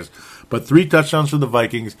 whatever it is. But 3 touchdowns for the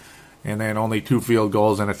Vikings, and then only 2 field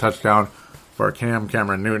goals and a touchdown for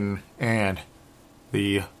Cameron Newton and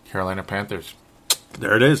the Carolina Panthers.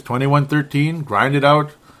 There it is, 21-13, grind it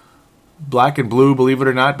out. Black and blue, believe it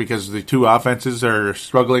or not, because the two offenses are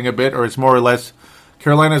struggling a bit, or it's more or less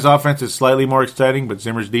Carolina's offense is slightly more exciting, but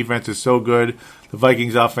Zimmer's defense is so good. The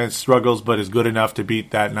Vikings offense struggles, but is good enough to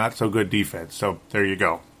beat that not-so-good defense. So there you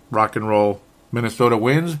go. Rock and roll. Minnesota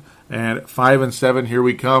wins, and 5-7, here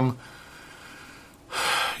we come.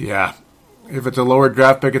 Yeah, if it's a lower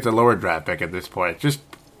draft pick, it's a lower draft pick at this point. Just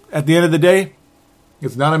at the end of the day,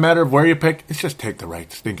 it's not a matter of where you pick. It's just take the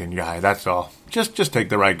right stinking guy. That's all. Just take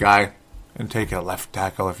the right guy. And take a left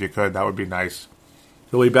tackle if you could. That would be nice.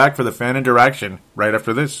 We'll be back for the fan interaction right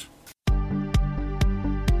after this. Do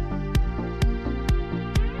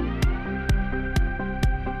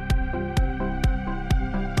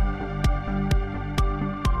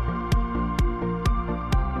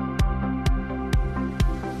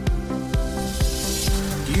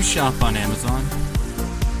you shop on Amazon?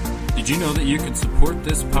 Did you know that you can support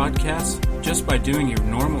this podcast just by doing your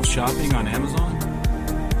normal shopping on Amazon?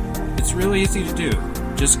 It's really easy to do.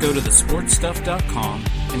 Just go to thesportstuff.com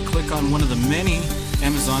and click on one of the many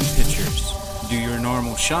Amazon pictures. Do your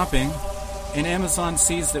normal shopping, and Amazon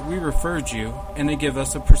sees that we referred you, and they give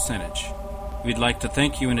us a percentage. We'd like to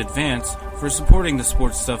thank you in advance for supporting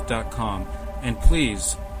thesportstuff.com, and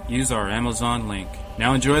please use our Amazon link.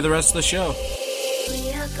 Now enjoy the rest of the show.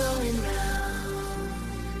 We are going round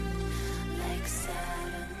like 70.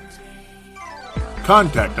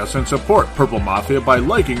 Contact us and support Purple Mafia by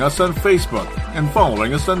liking us on Facebook and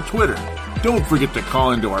following us on Twitter. Don't forget to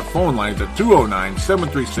call into our phone lines at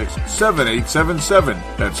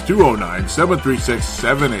 209-736-7877. That's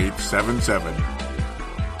 209-736-7877.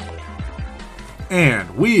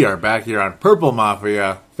 And we are back here on Purple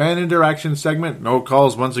Mafia fan interaction segment. No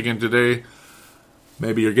calls once again today.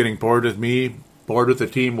 Maybe you're getting bored with me, bored with the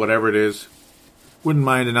team, whatever it is. Wouldn't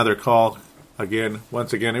mind another call.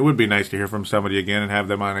 Once again, it would be nice to hear from somebody again and have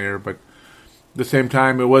them on air, but at the same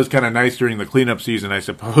time, it was kind of nice during the cleanup season, I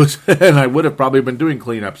suppose, and I would have probably been doing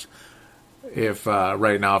cleanups if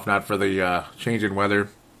right now, if not for the change in weather.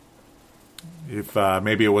 If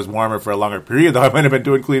maybe it was warmer for a longer period, though, I might have been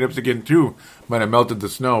doing cleanups again, too. Might have melted the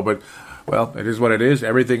snow, but, well, it is what it is.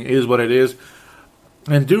 Everything is what it is.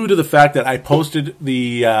 And due to the fact that I posted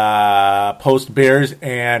the post-Bears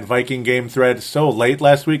and Viking game thread so late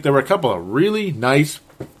last week, there were a couple of really nice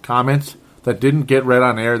comments that didn't get read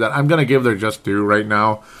on air that I'm going to give their just due right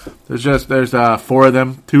now. There's 4 of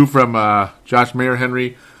them, 2 from Josh Mayer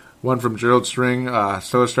Henry, 1 from Gerald String,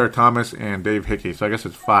 Solastar Thomas, and Dave Hickey. So I guess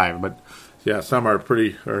it's 5, but yeah, some are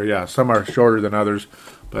some are shorter than others.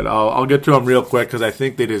 But I'll get to them real quick because I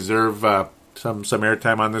think they deserve some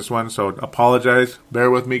airtime on this one. So apologize, bear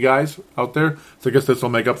with me, guys out there. So I guess this will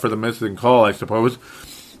make up for the missing call, I suppose.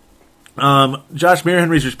 Josh Mayer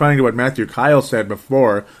Henry's responding to what Matthew Kyle said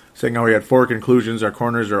before, saying how he had 4 conclusions. Our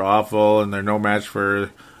corners are awful, and they're no match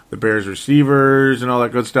for the Bears receivers and all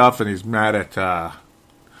that good stuff. And he's mad at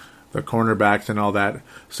the cornerbacks and all that.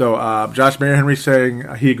 So Josh Mayer Henry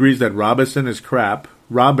saying he agrees that Robinson is crap.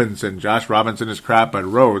 Josh Robinson is crap, but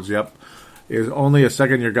Rhodes, is only a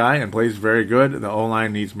second-year guy and plays very good. The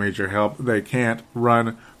O-line needs major help. They can't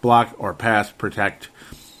run, block, or pass protect.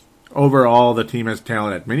 Overall, the team has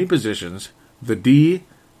talent at many positions. The D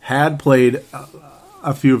had played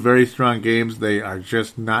a few very strong games. They are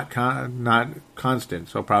just not constant,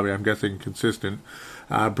 so probably, I'm guessing, consistent.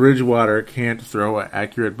 Bridgewater can't throw an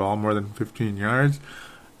accurate ball more than 15 yards.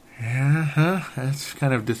 Yeah, that's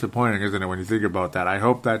kind of disappointing, isn't it, when you think about that? I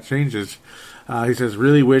hope that changes. He says,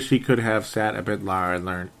 really wish he could have sat a bit longer and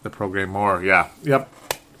learned the program more. Yeah, yep.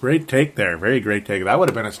 Great take there. Very great take. That would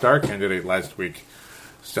have been a star candidate last week.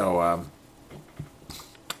 So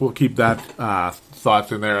we'll keep that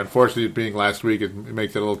thoughts in there. Unfortunately, being last week, it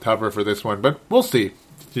makes it a little tougher for this one. But we'll see.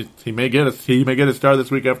 He may get a star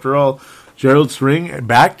this week after all. Gerald String,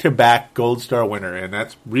 back-to-back Gold Star winner, and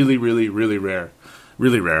that's really, really, really rare.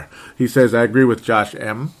 Really rare. He says, I agree with Josh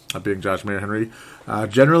M., being Josh Mayer Henry.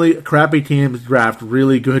 Generally, crappy teams draft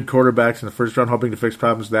really good quarterbacks in the first round, hoping to fix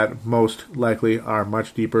problems that most likely are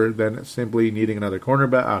much deeper than simply needing another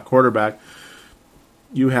quarterback.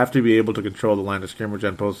 You have to be able to control the line of scrimmage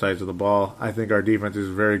on both sides of the ball. I think our defense is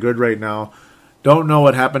very good right now. Don't know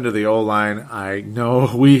what happened to the O-line. I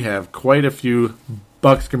know we have quite a few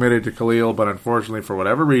bucks committed to Khalil, but unfortunately, for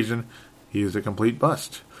whatever reason, he is a complete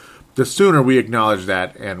bust. The sooner we acknowledge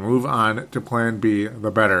that and move on to plan B, the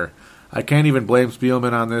better. I can't even blame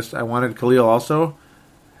Spielman on this. I wanted Khalil also.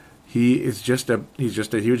 He's just a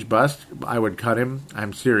huge bust. I would cut him.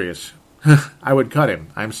 I'm serious. I would cut him.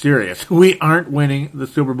 I'm serious. We aren't winning the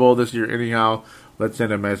Super Bowl this year anyhow. Let's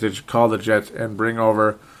send a message, call the Jets, and bring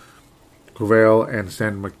over Covell and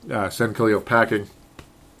send Khalil packing.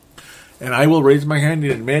 And I will raise my hand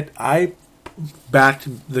and admit I backed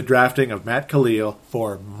the drafting of Matt Khalil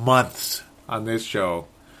for months on this show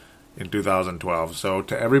in 2012. So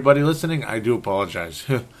to everybody listening, I do apologize.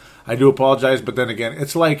 I do apologize, but then again,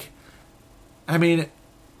 it's like, I mean,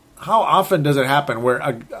 how often does it happen where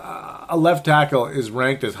a left tackle is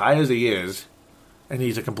ranked as high as he is, and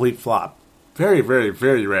he's a complete flop? Very, very,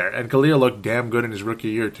 very rare. And Khalil looked damn good in his rookie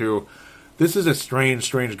year, too. This is a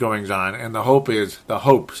strange goings-on, and the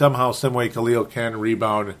hope, somehow, some way Khalil can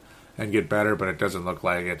rebound and get better, but it doesn't look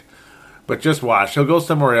like it. But just watch. He'll go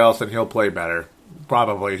somewhere else, and he'll play better.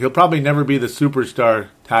 Probably. He'll probably never be the superstar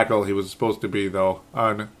tackle he was supposed to be, though,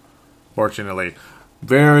 unfortunately.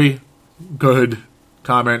 Very good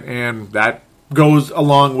comment, and that goes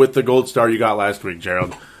along with the gold star you got last week,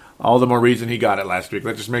 Gerald. All the more reason he got it last week.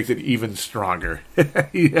 That just makes it even stronger.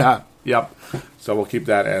 Yeah, yep. So we'll keep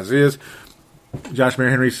that as is. Josh Mayer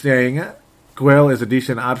Henry saying, Quayle is a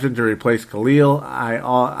decent option to replace Khalil.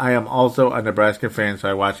 I am also a Nebraska fan, so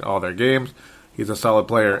I watch all their games. He's a solid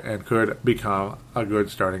player and could become a good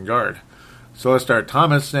starting guard. So let's start.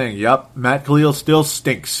 Thomas saying, yep, Matt Khalil still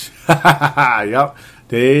stinks. Yep.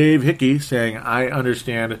 Dave Hickey saying, I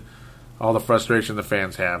understand all the frustration the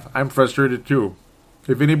fans have. I'm frustrated too.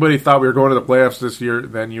 If anybody thought we were going to the playoffs this year,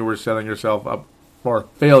 then you were setting yourself up for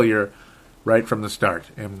failure right from the start.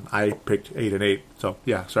 And I picked 8-8. So,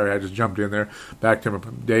 yeah, sorry, I just jumped in there. Back to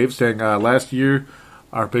Dave saying, last year,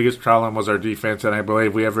 our biggest problem was our defense, and I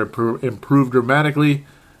believe we have improved dramatically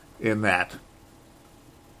in that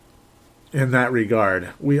regard.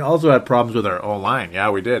 We also had problems with our O-line. Yeah,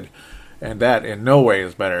 we did. And that in no way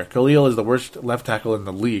is better. Khalil is the worst left tackle in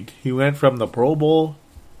the league. He went from the Pro Bowl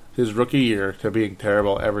his rookie year to being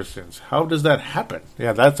terrible ever since. How does that happen?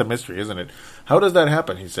 Yeah, that's a mystery, isn't it? How does that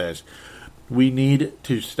happen, he says. We need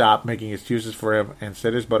to stop making excuses for him and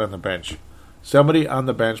sit his butt on the bench. Somebody on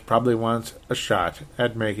the bench probably wants a shot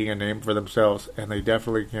at making a name for themselves, and they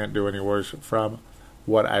definitely can't do any worse from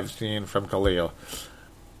what I've seen from Khalil.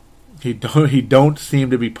 He don't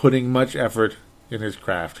seem to be putting much effort in his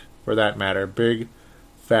craft. For that matter, big,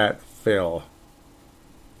 fat Phil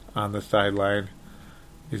on the sideline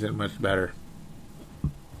isn't much better.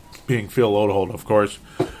 being Phil Odohold, of course.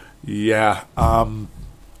 Yeah, on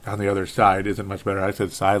the other side isn't much better. I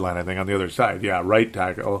said sideline, I think. On the other side, right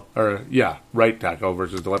tackle. Right tackle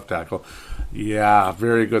versus the left tackle. Yeah,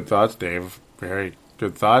 very good thoughts, Dave. Very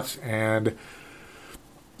good thoughts. And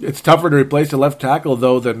it's tougher to replace a left tackle,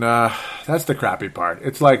 though, than that's the crappy part.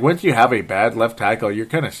 It's like once you have a bad left tackle, you're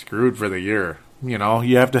kind of screwed for the year. You know,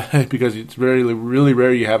 you have to, because it's really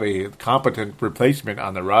rare you have a competent replacement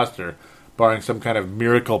on the roster, barring some kind of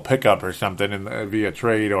miracle pickup or something via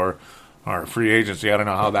trade or free agency. I don't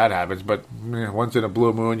know how that happens, but once in a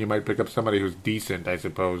blue moon, you might pick up somebody who's decent, I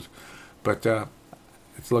suppose. But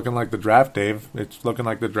it's looking like the draft, Dave. It's looking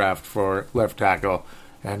like the draft for left tackle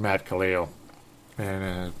and Matt Kalil.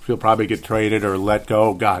 And he'll probably get traded or let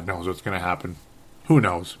go. God knows what's going to happen. Who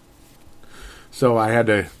knows? So I had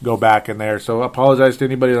to go back in there. So I apologize to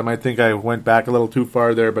anybody that might think I went back a little too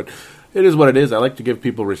far there, but it is what it is. I like to give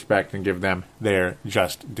people respect and give them their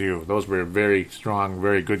just due. Those were very strong,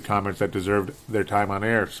 very good comments that deserved their time on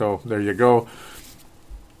air. So there you go.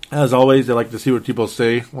 As always, I like to see what people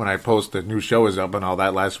say when I post the new show is up and all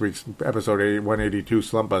that. Last week's episode 182,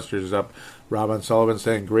 Slump Busters, is up. Robin Sullivan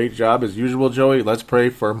saying, great job as usual, Joey. Let's pray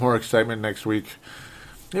for more excitement next week.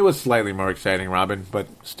 It was slightly more exciting, Robin, but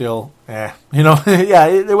still, yeah,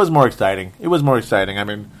 it was more exciting. It was more exciting. I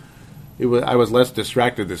mean, I was less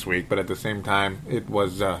distracted this week, but at the same time, it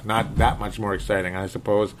was not that much more exciting, I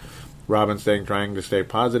suppose. Robin saying, trying to stay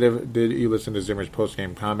positive. Did you listen to Zimmer's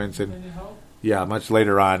post-game comments? And yeah, much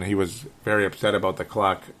later on, he was very upset about the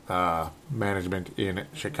clock management in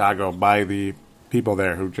Chicago by the people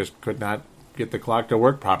there who just could not get the clock to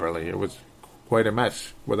work properly. It was quite a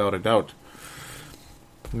mess, without a doubt.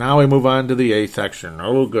 Now we move on to the A section.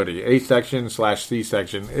 Oh, goody. A section / C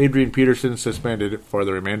section. Adrian Peterson suspended for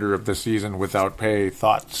the remainder of the season without pay.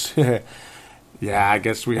 Thoughts? Yeah, I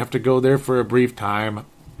guess we have to go there for a brief time.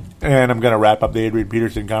 And I'm going to wrap up the Adrian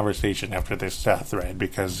Peterson conversation after this thread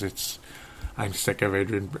because I'm sick of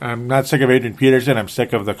Adrian. I'm not sick of Adrian Peterson. I'm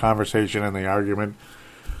sick of the conversation and the argument.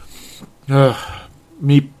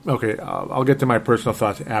 Okay, I'll get to my personal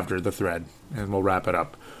thoughts after the thread, and we'll wrap it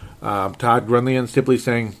up. Todd Grunlian simply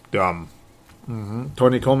saying, dumb.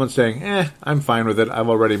 Tony Coleman saying, I'm fine with it. I've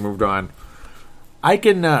already moved on. I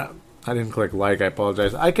can, I didn't click like, I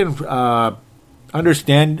apologize. I can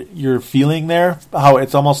understand your feeling there. How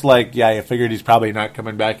it's almost like, you figured he's probably not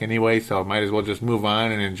coming back anyway, so might as well just move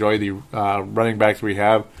on and enjoy the running backs we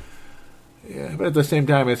have. Yeah, but at the same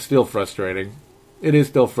time, it's still frustrating. It is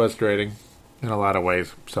still frustrating in a lot of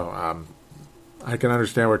ways. So, I can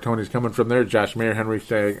understand where Tony's coming from there. Josh Mayer Henry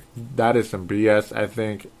saying that is some BS. I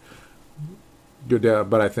think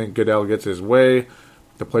Goodell gets his way.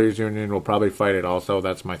 The Players Union will probably fight it also.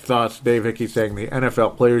 That's my thoughts. Dave Hickey saying the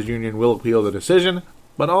NFL Players Union will appeal the decision,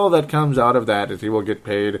 but all that comes out of that is he will get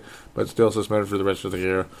paid, but still suspended for the rest of the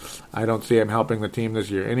year. I don't see him helping the team this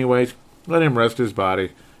year anyways. Let him rest his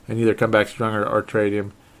body and either come back stronger or trade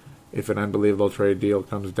him. If an unbelievable trade deal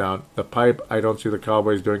comes down the pipe, I don't see the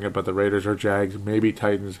Cowboys doing it, but the Raiders or Jags, maybe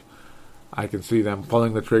Titans, I can see them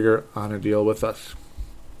pulling the trigger on a deal with us.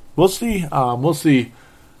 We'll see. We'll see.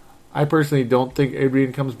 I personally don't think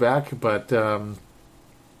Adrian comes back, but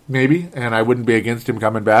maybe, and I wouldn't be against him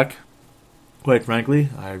coming back. Quite frankly,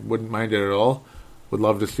 I wouldn't mind it at all. Would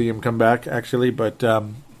love to see him come back, actually, but yeah,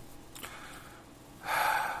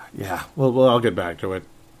 well, I'll get back to it.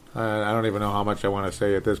 I don't even know how much I want to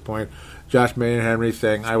say at this point. Josh Mayer Henry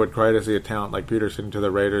saying, I would cry to see a talent like Peterson to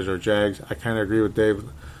the Raiders or Jags. I kind of agree with Dave.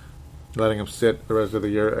 Letting him sit the rest of the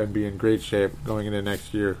year and be in great shape going into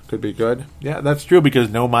next year could be good. Yeah, that's true because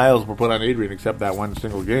no miles were put on Adrian except that one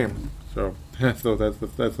single game. So that's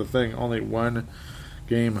the thing. Only one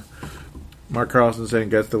game. Mark Carlson saying,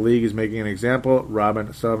 guess the league is making an example.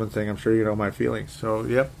 Robin Sullivan saying, I'm sure you know my feelings. So,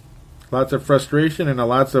 yep. Lots of frustration and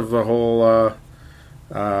lots of the whole...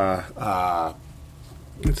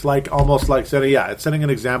 it's like almost like setting, it's setting an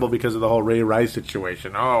example because of the whole Ray Rice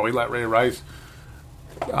situation. Oh, we let Ray Rice,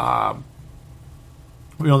 we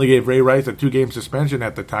only gave Ray Rice a 2-game suspension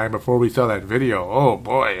at the time before we saw that video. Oh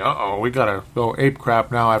boy, we gotta go ape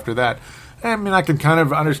crap now after that. I mean, I can kind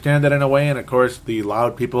of understand that in a way, and of course the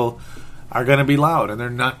loud people are going to be loud, and they're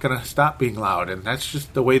not going to stop being loud, and that's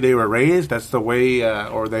just the way they were raised. That's the way,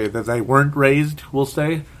 or they weren't raised, we'll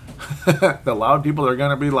say. The loud people are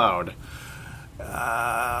going to be loud.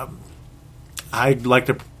 I'd like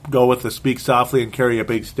to go with the speak softly and carry a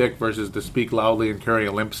big stick versus the speak loudly and carry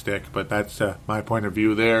a limp stick, but that's my point of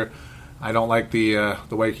view there. I don't like the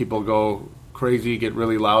way people go crazy, get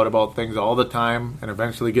really loud about things all the time, and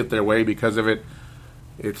eventually get their way because of it.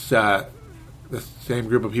 It's the same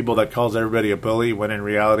group of people that calls everybody a bully when in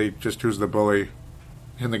reality, just who's the bully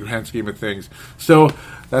in the grand scheme of things. So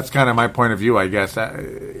that's kind of my point of view, I guess.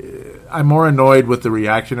 I'm more annoyed with the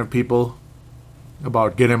reaction of people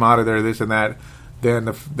about get him out of there, this and that, than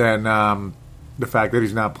the fact that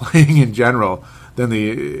he's not playing in general. Than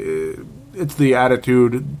it's the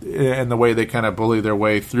attitude and the way they kind of bully their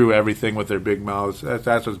way through everything with their big mouths.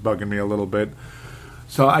 That's what's bugging me a little bit.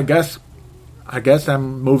 So I guess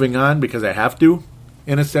I'm moving on because I have to,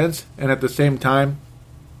 in a sense, and at the same time,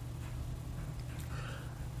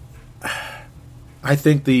 I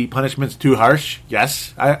think the punishment's too harsh.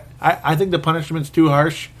 Yes, I think the punishment's too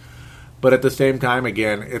harsh, but at the same time,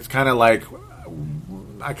 again, it's kind of like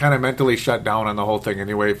I kind of mentally shut down on the whole thing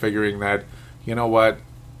anyway, figuring that, you know what,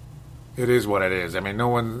 it is what it is. I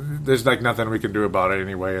mean, there's like nothing we can do about it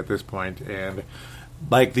anyway at this point. And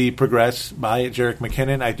like the progress by Jerick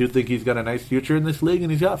McKinnon, I do think he's got a nice future in this league,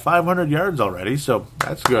 and he's got 500 yards already, so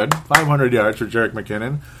that's good. 500 yards for Jerick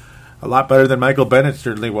McKinnon. A lot better than Michael Bennett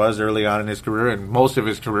certainly was early on in his career, and most of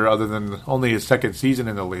his career, other than only his second season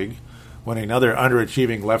in the league, when another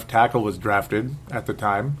underachieving left tackle was drafted at the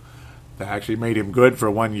time. That actually made him good for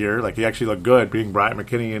 1 year. Like, he actually looked good being Bryant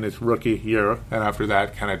McKinney in his rookie year, and after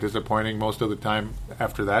that, kind of disappointing most of the time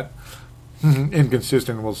after that.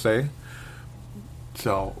 Inconsistent, we'll say.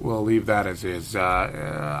 So we'll leave that as is.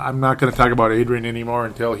 I'm not going to talk about Adrian anymore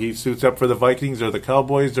until he suits up for the Vikings or the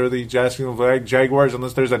Cowboys or the Jacksonville Jaguars,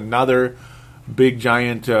 unless there's another big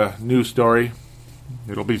giant news story.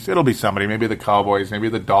 It'll be somebody. Maybe the Cowboys, maybe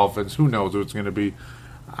the Dolphins. Who knows who it's going to be?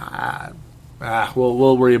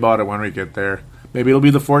 We'll worry about it when we get there. Maybe it'll be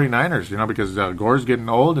the 49ers, because Gore's getting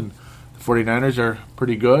old and the 49ers are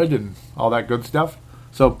pretty good and all that good stuff.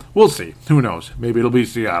 So we'll see. Who knows? Maybe it'll be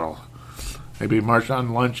Seattle. Maybe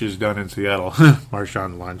Marshawn Lynch is done in Seattle.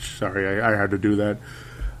 Marshawn Lynch. Sorry, I had to do that.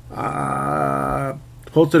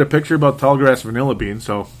 Posted a picture about Tallgrass Vanilla Bean,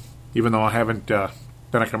 so even though I haven't done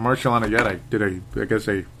a commercial on it yet, I did a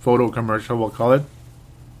photo commercial, we'll call it.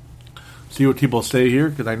 See what people say here,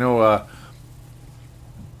 because I know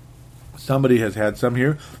somebody has had some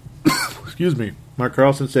here. Excuse me. Mark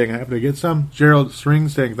Carlson saying I have to get some. Gerald String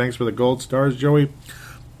saying thanks for the gold stars, Joey.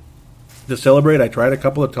 To celebrate, I tried a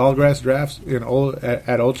couple of Tallgrass drafts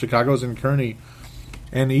at Old Chicago's in Kearney,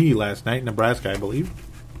 NE last night in Nebraska, I believe.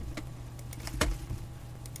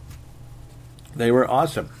 They were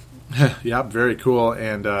awesome. Yep, very cool.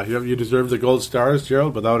 And you deserve the gold stars,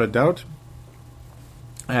 Gerald, without a doubt.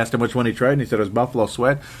 I asked him which one he tried, and he said it was Buffalo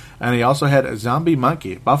Sweat. And he also had a Zombie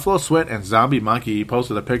Monkey. Buffalo Sweat and Zombie Monkey. He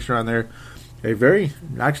posted a picture on there. A very,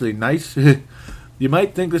 actually, nice... You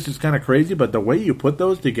might think this is kind of crazy, but the way you put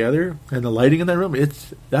those together and the lighting in that room,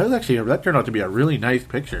 that turned out to be a really nice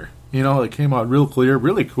picture. It came out real clear,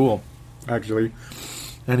 really cool, actually.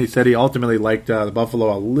 And he said he ultimately liked the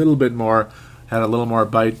Buffalo a little bit more, had a little more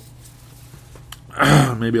bite,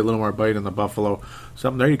 maybe a little more bite in the Buffalo.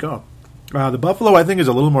 There you go. The Buffalo, I think, is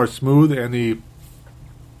a little more smooth, and the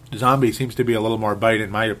Zombie seems to be a little more bite,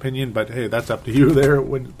 in my opinion. But hey, that's up to you there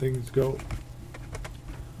when things go.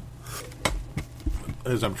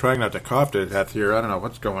 As I'm trying not to cough to death here, I don't know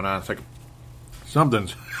what's going on. It's like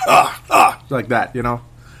something's like that,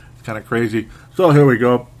 It's kind of crazy. So here we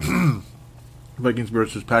go. Vikings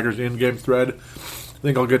versus Packers in-game thread. I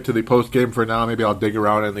think I'll get to the post-game for now. Maybe I'll dig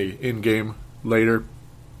around in the in-game later.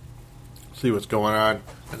 See what's going on.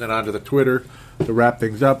 And then on to the Twitter to wrap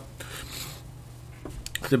things up.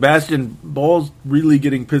 Sebastian Bowles really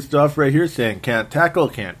getting pissed off right here, saying can't tackle,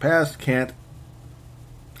 can't pass,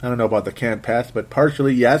 I don't know about the can't pass, but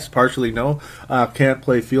partially yes, partially no. Can't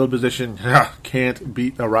play field position. Can't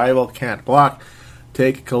beat a rival. Can't block.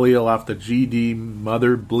 Take Khalil off the GD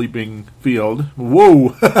mother bleeping field.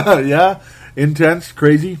 Whoa. Yeah. Intense,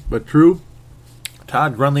 crazy, but true.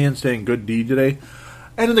 Todd Grunlian saying good D today.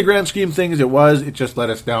 And in the grand scheme of things, it just let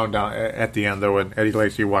us down at the end, though, when Eddie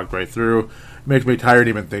Lacy walked right through. It makes me tired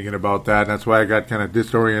even thinking about that, and that's why I got kind of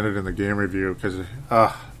disoriented in the game review, because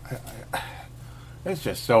it's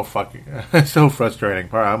just so so frustrating.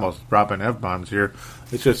 I'm almost dropping F-bombs here.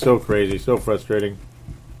 It's just so crazy, so frustrating.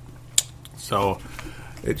 So,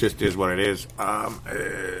 it just is what it is.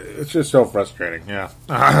 It's just so frustrating, yeah.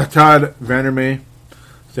 Todd Vandermeer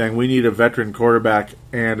saying we need a veteran quarterback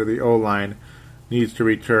and the O-line needs to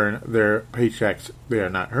return their paychecks. They are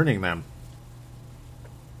not earning them.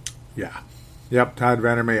 Yeah. Yep, Todd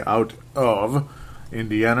Vandermeer out of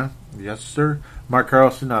Indiana. Yes, sir. Mark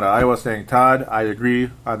Carlson out of Iowa saying, Todd, I agree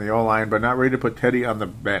on the O-line, but not ready to put Teddy on the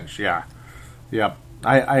bench. Yeah. Yep.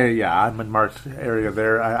 I'm in Mark's area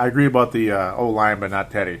there. I agree about the O-line, but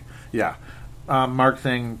not Teddy. Yeah. Mark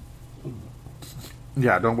saying,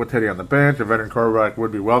 yeah, don't put Teddy on the bench. A veteran quarterback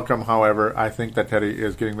would be welcome. However, I think that Teddy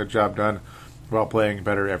is getting the job done while playing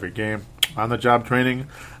better every game. On the job training,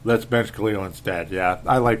 let's bench Khalil instead. Yeah,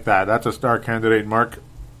 I like that. That's a star candidate, Mark.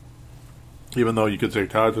 Even though you could say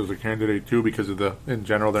Todd's was a candidate too, because in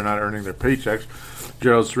general they're not earning their paychecks.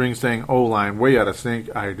 Gerald String saying O-line way out of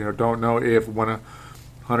sync. I don't know if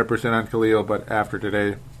 100% on Khalil, but after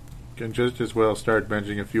today, can just as well start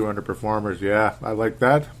benching a few underperformers. Yeah, I like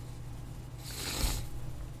that.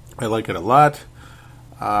 I like it a lot.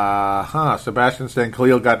 Sebastian saying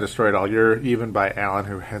Khalil got destroyed all year, even by Allen,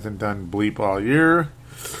 who hasn't done bleep all year.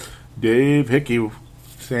 Dave Hickey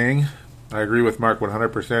saying, I agree with Mark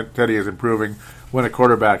 100%. Teddy is improving when a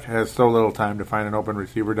quarterback has so little time to find an open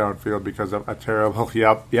receiver downfield because of a terrible,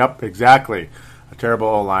 yep, exactly. A terrible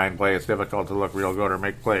O-line play. It's difficult to look real good or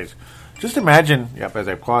make plays. Just imagine, as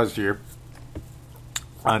I paused here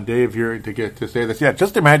on Dave here to say this,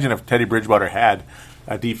 just imagine if Teddy Bridgewater had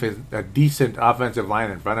a decent offensive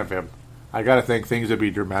line in front of him. I got to think things would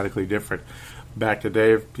be dramatically different. Back to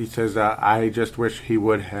Dave. He says, I just wish he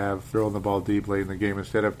would have thrown the ball deep late in the game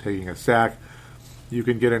instead of taking a sack. You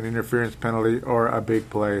can get an interference penalty or a big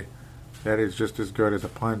play that is just as good as a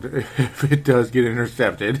punt if it does get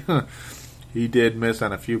intercepted. He did miss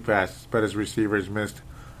on a few passes, but his receivers missed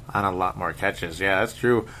on a lot more catches. Yeah, that's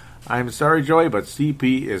true. I'm sorry, Joey, but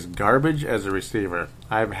CP is garbage as a receiver.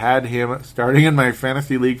 I've had him starting in my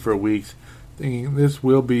fantasy league for weeks, thinking this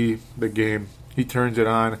will be the game. He turns it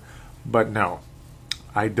on, but no.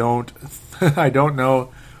 I don't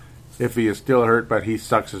know if he is still hurt, but he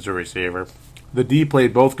sucks as a receiver. The D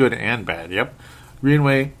played both good and bad, yep.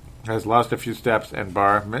 Greenway has lost a few steps, and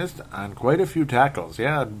Barr missed on quite a few tackles.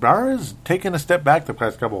 Yeah, Barr has taken a step back the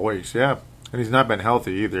past couple of weeks, yeah. And he's not been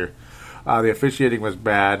healthy either. The officiating was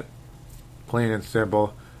bad, plain and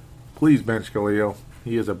simple. Please bench Khalil.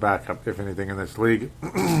 He is a backup, if anything, in this league.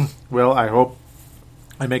 Well, I hope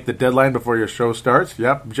I make the deadline before your show starts.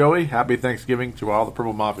 Yep, Joey, happy Thanksgiving to all the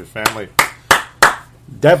Purple Mafia family.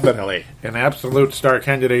 Definitely an absolute star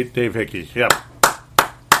candidate, Dave Hickey. Yep.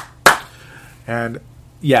 And,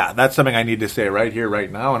 yeah, that's something I need to say right here,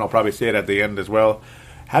 right now, and I'll probably say it at the end as well.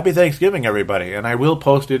 Happy Thanksgiving, everybody. And I will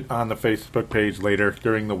post it on the Facebook page later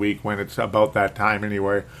during the week when it's about that time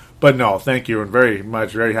anyway. But no, thank you, and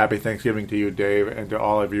very happy Thanksgiving to you, Dave, and to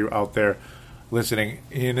all of you out there listening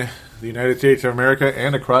in the United States of America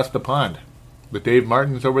and across the pond. The Dave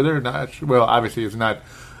Martins over there, obviously it's not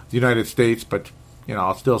the United States, but,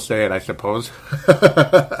 I'll still say it, I suppose.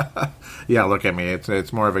 Yeah, look at me.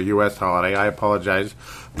 It's more of a U.S. holiday. I apologize.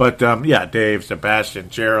 But, Dave, Sebastian,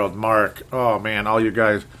 Gerald, Mark, oh, man, all you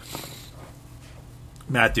guys.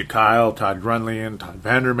 Matthew Kyle, Todd Grunlian, Todd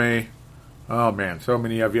Vandermay. Oh, man, so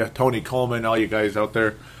many of you. Tony Coleman, all you guys out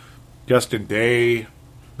there. Justin Day.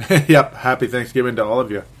 Yep, happy Thanksgiving to all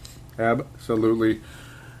of you. Absolutely.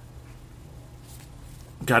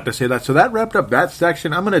 Got to say that. So that wrapped up that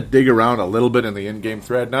section. I'm going to dig around a little bit in the in-game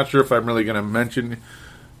thread. Not sure if I'm really going to mention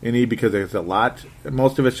any because there's a lot.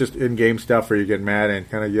 Most of it's just in-game stuff where you get mad and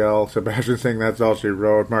kind of yell. Sebastian saying that's all she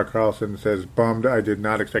wrote. Mark Carlson says, bummed. I did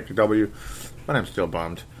not expect a W, but I'm still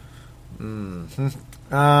bummed.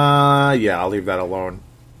 I'll leave that alone.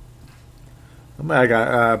 I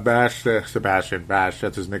got Sebastian Bash,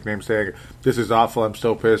 that's his nickname, saying, this is awful, I'm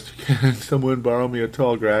so pissed. Can someone borrow me a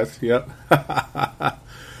tall grass? Yep.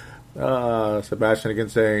 Sebastian again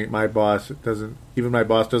saying, my boss doesn't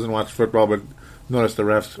watch football, but notice the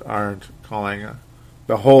refs aren't calling,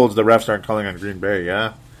 the refs aren't calling on Green Bay,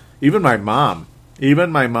 yeah? Even my mom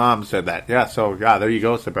said that. Yeah, so, there you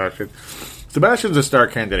go, Sebastian. Sebastian's a star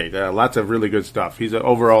candidate. Lots of really good stuff. He's an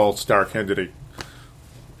overall star candidate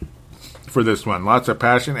for this one. Lots of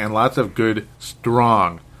passion and lots of good,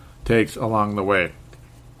 strong takes along the way.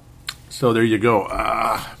 So there you go.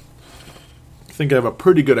 I think I have a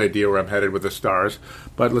pretty good idea where I'm headed with the stars.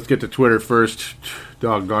 But let's get to Twitter first.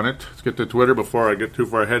 Doggone it. Let's get to Twitter before I get too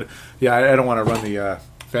far ahead. Yeah, I don't want to run the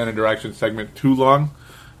fan interaction segment too long,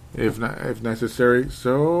 if necessary.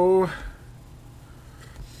 So,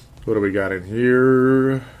 what do we got in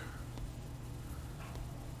here?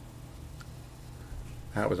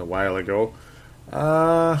 That was a while ago.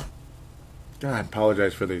 I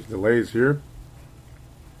apologize for these delays here.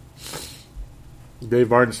 Dave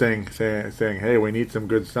Martin saying, hey, we need some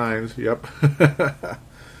good signs. Yep.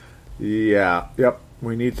 Yep.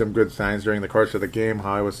 We need some good signs during the course of the game.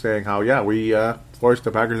 How I was saying we forced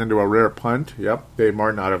the Packers into a rare punt. Yep. Dave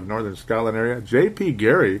Martin out of Northern Scotland area. J.P.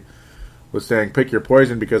 Gary was saying, pick your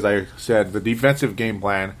poison, because I said the defensive game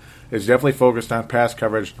plan is definitely focused on pass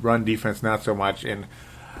coverage, run defense not so much. And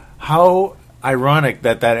how ironic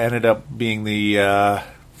that ended up being the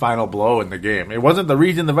final blow in the game. It wasn't the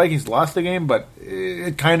reason the Vikings lost the game, but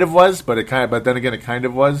it kind of was. But then again, it kind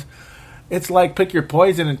of was. it's like pick your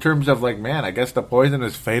poison in terms of like, man, I guess the poison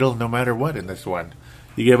is fatal no matter what in this one.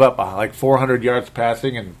 You give up like 400 yards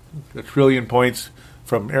passing and a trillion points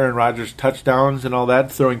from Aaron Rodgers touchdowns and all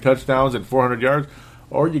that, throwing touchdowns and 400 yards,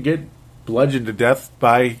 or you get bludgeoned to death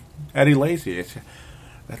by Eddie Lacy.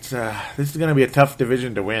 This is going to be a tough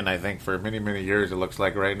division to win, I think, for many, many years, it looks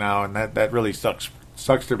like right now, and that really sucks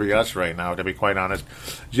to be us right now, to be quite honest.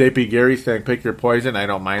 JP Gary saying, pick your poison. I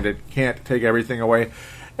don't mind it. Can't take everything away.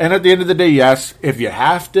 And at the end of the day, yes, if you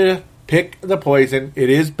have to pick the poison, it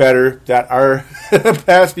is better that our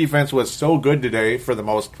pass defense was so good today for the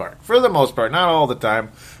most part. For the most part, not all the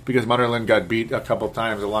time, because Munnerlyn got beat a couple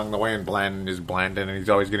times along the way, and Blandon is Blandon, and he's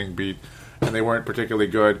always getting beat, and they weren't particularly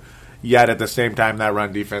good. Yet at the same time, that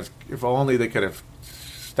run defense, if only they could have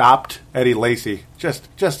stopped Eddie Lacy. Just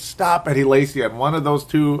stop Eddie Lacy on one of those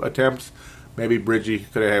two attempts. Maybe Bridgie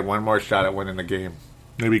could have had one more shot at winning the game.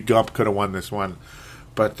 Maybe Gump could have won this one.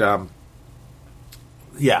 But,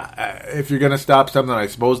 if you're going to stop something, I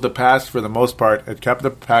suppose the pass, for the most part, it kept the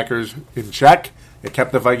Packers in check. It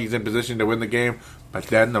kept the Vikings in position to win the game. But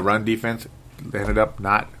then the run defense ended up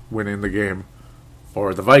not winning the game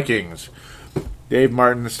for the Vikings. Dave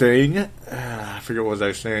Martin saying, I forget what was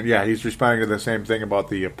I saying. Yeah, he's responding to the same thing about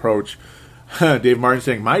the approach. Dave Martin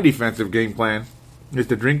saying, my defensive game plan is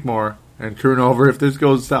to drink more and turn over if this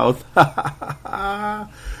goes south.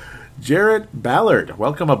 Jarrett Ballard,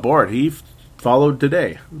 welcome aboard. He followed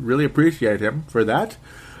today. Really appreciate him for that.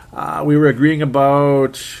 We were agreeing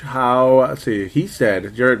about how, he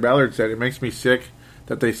said, Jarrett Ballard said, it makes me sick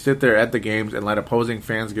that they sit there at the games and let opposing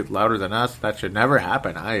fans get louder than us. That should never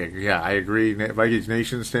happen. I agree. Vikings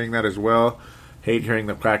Nation saying that as well. Hate hearing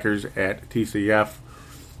the Packers at TCF.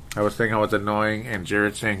 I was saying how it's annoying, and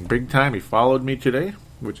Jarrett saying big time. He followed me today,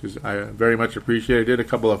 which is I very much appreciated. Did a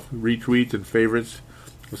couple of retweets and favorites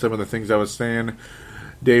of some of the things I was saying.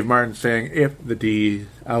 Dave Martin saying, if the D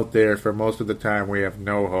out there for most of the time, we have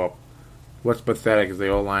no hope. What's pathetic is the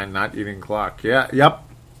O-line not eating clock.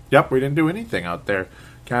 Yep, we didn't do anything out there.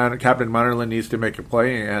 Captain Munnerlyn needs to make a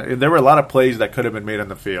play. And there were a lot of plays that could have been made on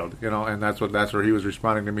the field, and that's where he was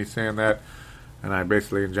responding to me saying that. And I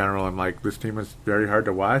basically, in general, I'm like, this team is very hard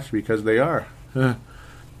to watch because they are.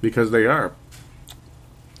 Because they are.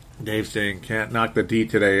 Dave saying, can't knock the D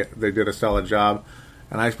today. They did a solid job.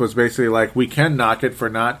 And I suppose basically, like, we can knock it for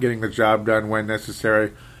not getting the job done when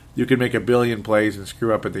necessary. You can make a billion plays and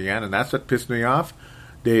screw up at the end, and that's what pissed me off.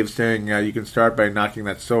 Dave saying you can start by knocking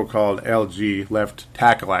that so-called LG, left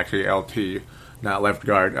tackle, actually LT, not left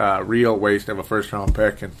guard, real waste of a first-round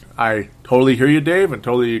pick. And I totally hear you, Dave, and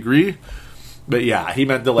totally agree. But yeah, he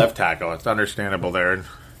meant the left tackle. It's understandable there.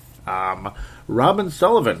 Robin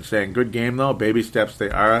Sullivan saying, good game, though. Baby steps, they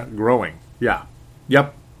are growing. Yeah.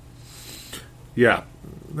 Yep. Yeah.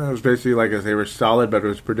 That was basically like they were solid, but it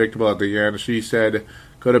was predictable at the end. She said,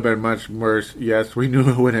 could have been much worse. Yes, we knew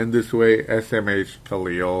it would end this way. SMH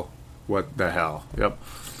Khalil. What the hell? Yep.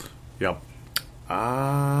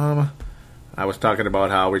 I was talking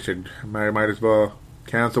about how we might as well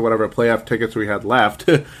cancel whatever playoff tickets we had left.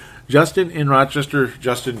 Justin in Rochester,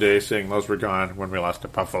 Justin Day saying those were gone when we lost to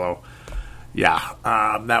Buffalo. Yeah,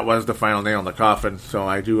 that was the final nail in the coffin, so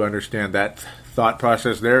I do understand that thought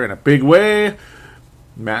process there in a big way.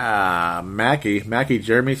 Mackie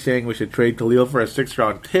Jeremy saying we should trade Khalil for a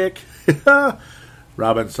 6th-round pick.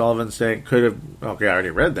 Robin Sullivan saying could have... Okay, I already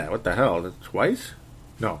read that. What the hell? Twice?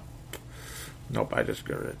 No. Nope, I just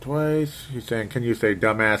got it twice. He's saying, can you say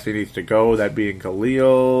dumbass, he needs to go, that being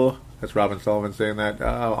Khalil. That's Robin Sullivan saying that.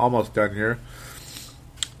 Almost done here.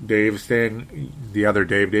 Dave saying, the other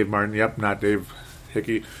Dave Martin, yep, not Dave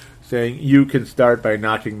Hickey, saying you can start by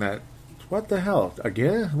knocking that. What the hell?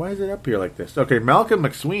 Again? Why is it up here like this? Okay, Malcolm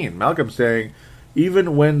McSween. Malcolm saying,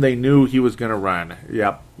 even when they knew he was going to run.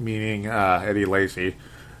 Yep, meaning Eddie Lacy.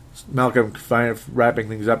 Malcolm wrapping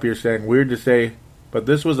things up here saying, weird to say, but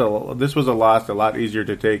this was a loss a lot easier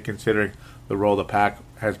to take considering the role the Pack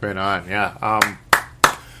has been on. Yeah.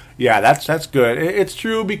 Yeah, that's good. It's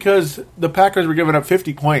true because the Packers were giving up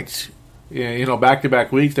 50 points.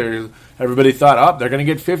 Back-to-back weeks. Everybody thought, they're going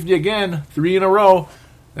to get 50 again, 3 in a row.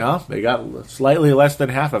 No, they got slightly less than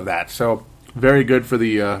half of that. So very good for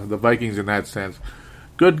the Vikings in that sense.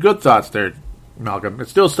 Good thoughts there, Malcolm. It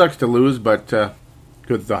still sucks to lose, but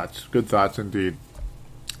good thoughts. Good thoughts indeed.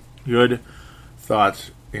 Good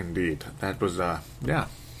thoughts indeed. That was yeah.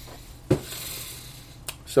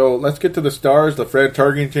 So let's get to the stars, the Fred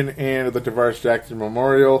Tarkington and the Tavares Jackson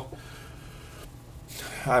Memorial.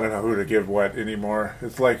 I don't know who to give what anymore.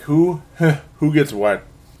 It's like who gets what,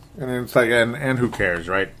 and it's like and who cares,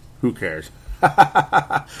 right? Who cares?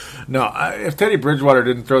 No, if Teddy Bridgewater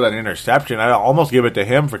didn't throw that interception, I'd almost give it to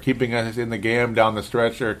him for keeping us in the game down the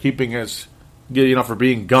stretch, or keeping us, for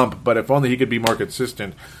being Gump. But if only he could be more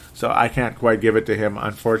consistent. So I can't quite give it to him,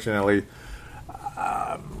 unfortunately.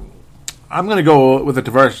 I'm going to go with the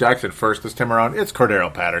Tavares Jackson first this time around. It's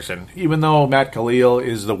Cordero Patterson. Even though Matt Khalil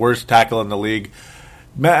is the worst tackle in the league,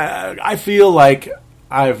 I feel like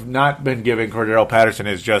I've not been giving Cordero Patterson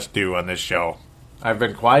his just due on this show. I've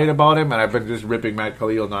been quiet about him, and I've been just ripping Matt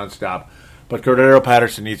Khalil nonstop. But Cordero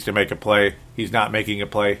Patterson needs to make a play. He's not making a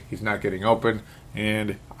play. He's not getting open.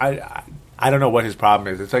 And I don't know what his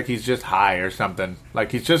problem is. It's like he's just high or something.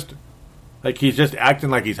 Like he's just acting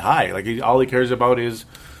like he's high. Like all he cares about is,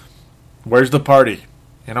 where's the party?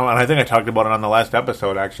 And I think I talked about it on the last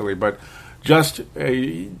episode, actually. But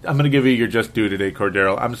I'm going to give you your just due today,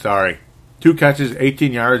 Cordero. I'm sorry. 2 catches,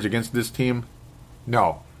 18 yards against this team?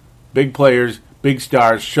 No. Big players, big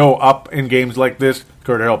stars show up in games like this.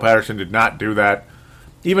 Cordero Patterson did not do that.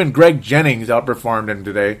 Even Greg Jennings outperformed him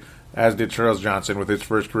today, as did Charles Johnson with his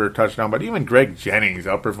first career touchdown. But even Greg Jennings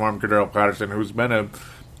outperformed Cordero Patterson, who's been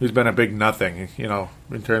a big nothing,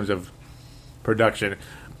 in terms of production.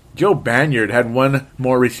 Joe Banyard had 1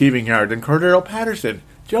 more receiving yard than Cordero Patterson.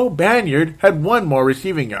 Joe Banyard had 1 more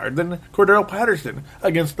receiving yard than Cordero Patterson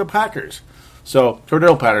against the Packers. So,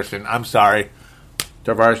 Cordero Patterson, I'm sorry.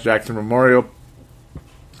 Tavares Jackson Memorial.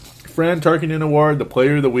 Fran Tarkenton Award, the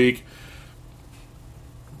Player of the Week.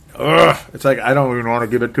 It's like I don't even want to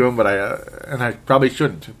give it to him, but I probably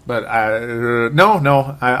shouldn't. But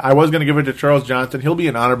no, I was going to give it to Charles Johnson. He'll be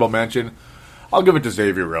an honorable mention. I'll give it to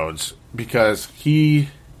Xavier Rhodes because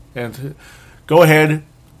go ahead,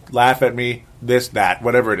 laugh at me, this, that,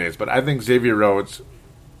 whatever it is. But I think Xavier Rhodes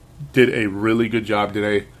did a really good job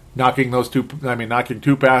today, knocking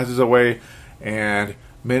 2 passes away, and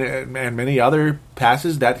many other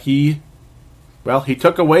passes that he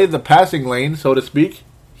took away the passing lane, so to speak.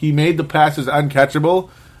 He made the passes uncatchable.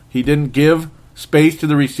 He didn't give space to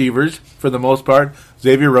the receivers for the most part.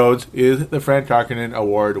 Xavier Rhodes is the Fran Tarkenton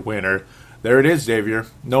Award winner. There it is, Xavier.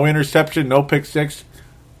 No interception, no pick six,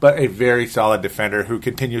 but a very solid defender who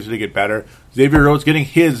continues to get better. Xavier Rhodes getting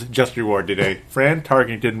his just reward today. Fran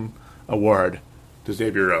Tarkenton Award to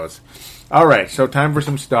Xavier Rhodes. All right, so time for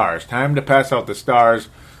some stars. Time to pass out the stars.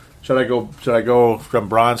 Should I go from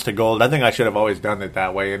bronze to gold? I think I should have always done it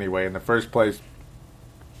that way anyway in the first place.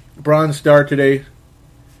 Bronze star today,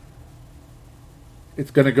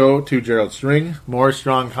 it's going to go to Gerald String. More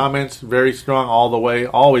strong comments, very strong all the way.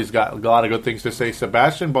 Always got a lot of good things to say.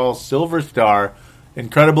 Sebastian Ball, silver star,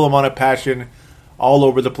 incredible amount of passion all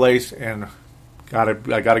over the place, and I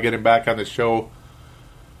got to get him back on the show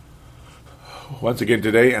once again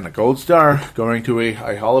today. And a gold star going to a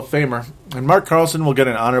Hall of Famer. And Mark Carlson will get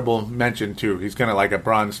an honorable mention too. He's kind of like a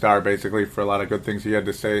bronze star basically for a lot of good things he had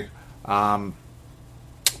to say.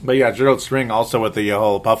 But yeah, Gerald String also with the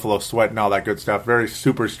whole Buffalo Sweat and all that good stuff. Very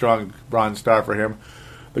super strong bronze star for him.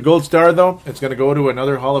 The gold star, though, it's going to go to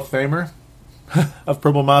another Hall of Famer of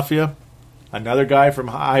Purple Mafia. Another guy from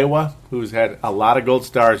Iowa who's had a lot of gold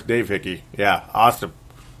stars, Dave Hickey. Yeah, awesome.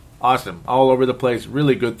 Awesome. All over the place.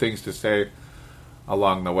 Really good things to say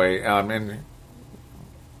along the way. And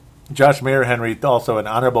Josh Mayer Henry, also an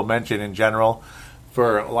honorable mention in general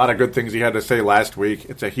for a lot of good things he had to say last week.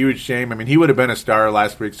 It's a huge shame. I mean, he would have been a star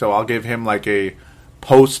last week, so I'll give him like a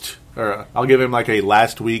last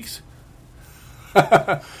week's.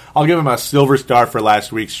 I'll give him a silver star for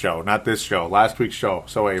last week's show, not this show, last week's show.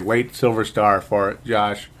 So a late silver star for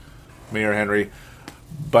Josh Mayer Henry,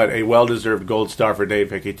 but a well-deserved gold star for Dave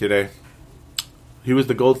Hickey today. He was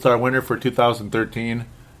the gold star winner for 2013,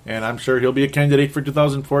 and I'm sure he'll be a candidate for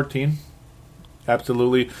 2014.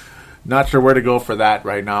 Absolutely. Not sure where to go for that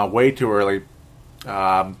right now. Way too early.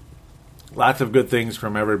 Lots of good things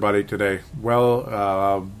from everybody today.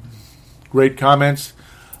 Great comments.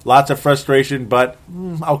 Lots of frustration, but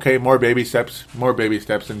okay, more baby steps. More baby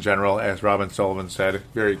steps in general, as Robin Sullivan said.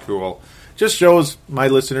 Very cool. Just shows my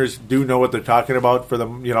listeners do know what they're talking about. For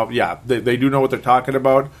them, they do know what they're talking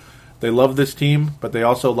about. They love this team, but they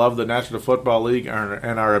also love the National Football League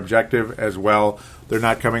and our objective as well. They're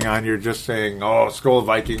not coming on here just saying, oh, Skol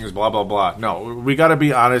Vikings, blah, blah, blah. No, we got to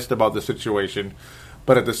be honest about the situation.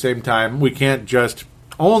 But at the same time, we can't just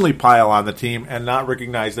only pile on the team and not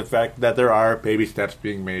recognize the fact that there are baby steps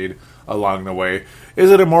being made along the way. Is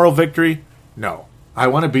it a moral victory? No. I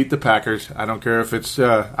want to beat the Packers. I don't care if it's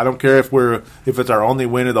if it's our only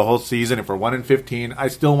win of the whole season. If we're 1-15, I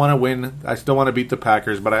still want to win. I still want to beat the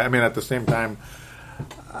Packers. But I mean, at the same time,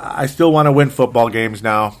 I still want to win football games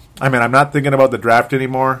now. I mean, I'm not thinking about the draft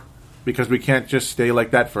anymore because we can't just stay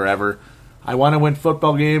like that forever. I want to win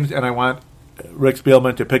football games, and I want Rick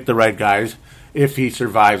Spielman to pick the right guys if he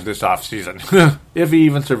survives this offseason. If he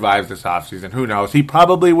even survives this offseason. Who knows? He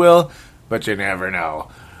probably will, but you never know.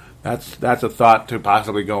 That's a thought to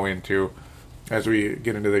possibly go into as we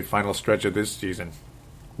get into the final stretch of this season.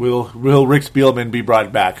 Will Rick Spielman be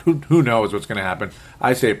brought back? Who knows what's going to happen?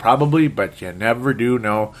 I say probably, but you never do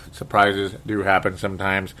know. Surprises do happen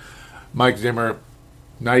sometimes. Mike Zimmer,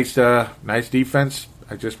 nice defense.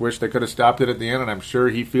 I just wish they could have stopped it at the end, and I'm sure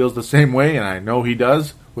he feels the same way, and I know he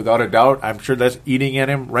does, without a doubt. I'm sure that's eating at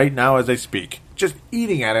him right now as I speak. Just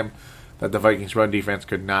eating at him that the Vikings' run defense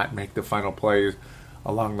could not make the final plays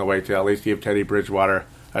along the way to at least give Teddy Bridgewater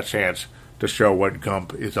a chance to show what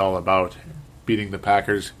Gump is all about, beating the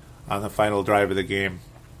Packers on the final drive of the game.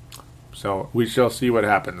 So we shall see what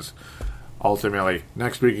happens ultimately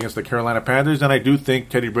next week against the Carolina Panthers, and I do think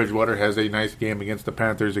Teddy Bridgewater has a nice game against the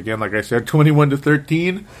Panthers again. Like I said,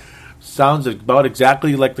 21-13 sounds about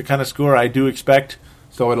exactly like the kind of score I do expect,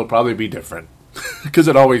 so it'll probably be different because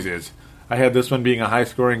it always is. I had this one being a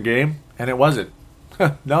high-scoring game, and it wasn't.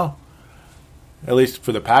 No. At least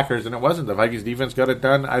for the Packers, and it wasn't. The Vikings defense got it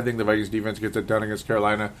done. I think the Vikings defense gets it done against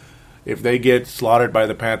Carolina. If they get slaughtered by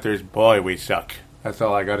the Panthers, boy, we suck. That's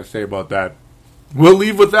all I got to say about that. We'll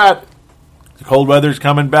leave with that. The cold weather's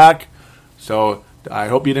coming back, so I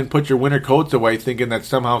hope you didn't put your winter coats away thinking that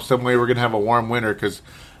somehow, some way we're going to have a warm winter, because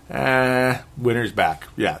winter's back.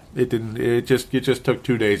 Yeah, it didn't. It just took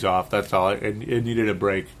 2 days off. That's all. It needed a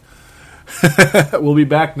break. We'll be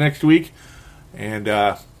back next week, and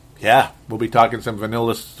we'll be talking some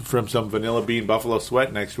Vanilla Bean Buffalo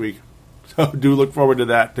Sweat next week. So do look forward to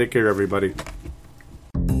that. Take care, everybody.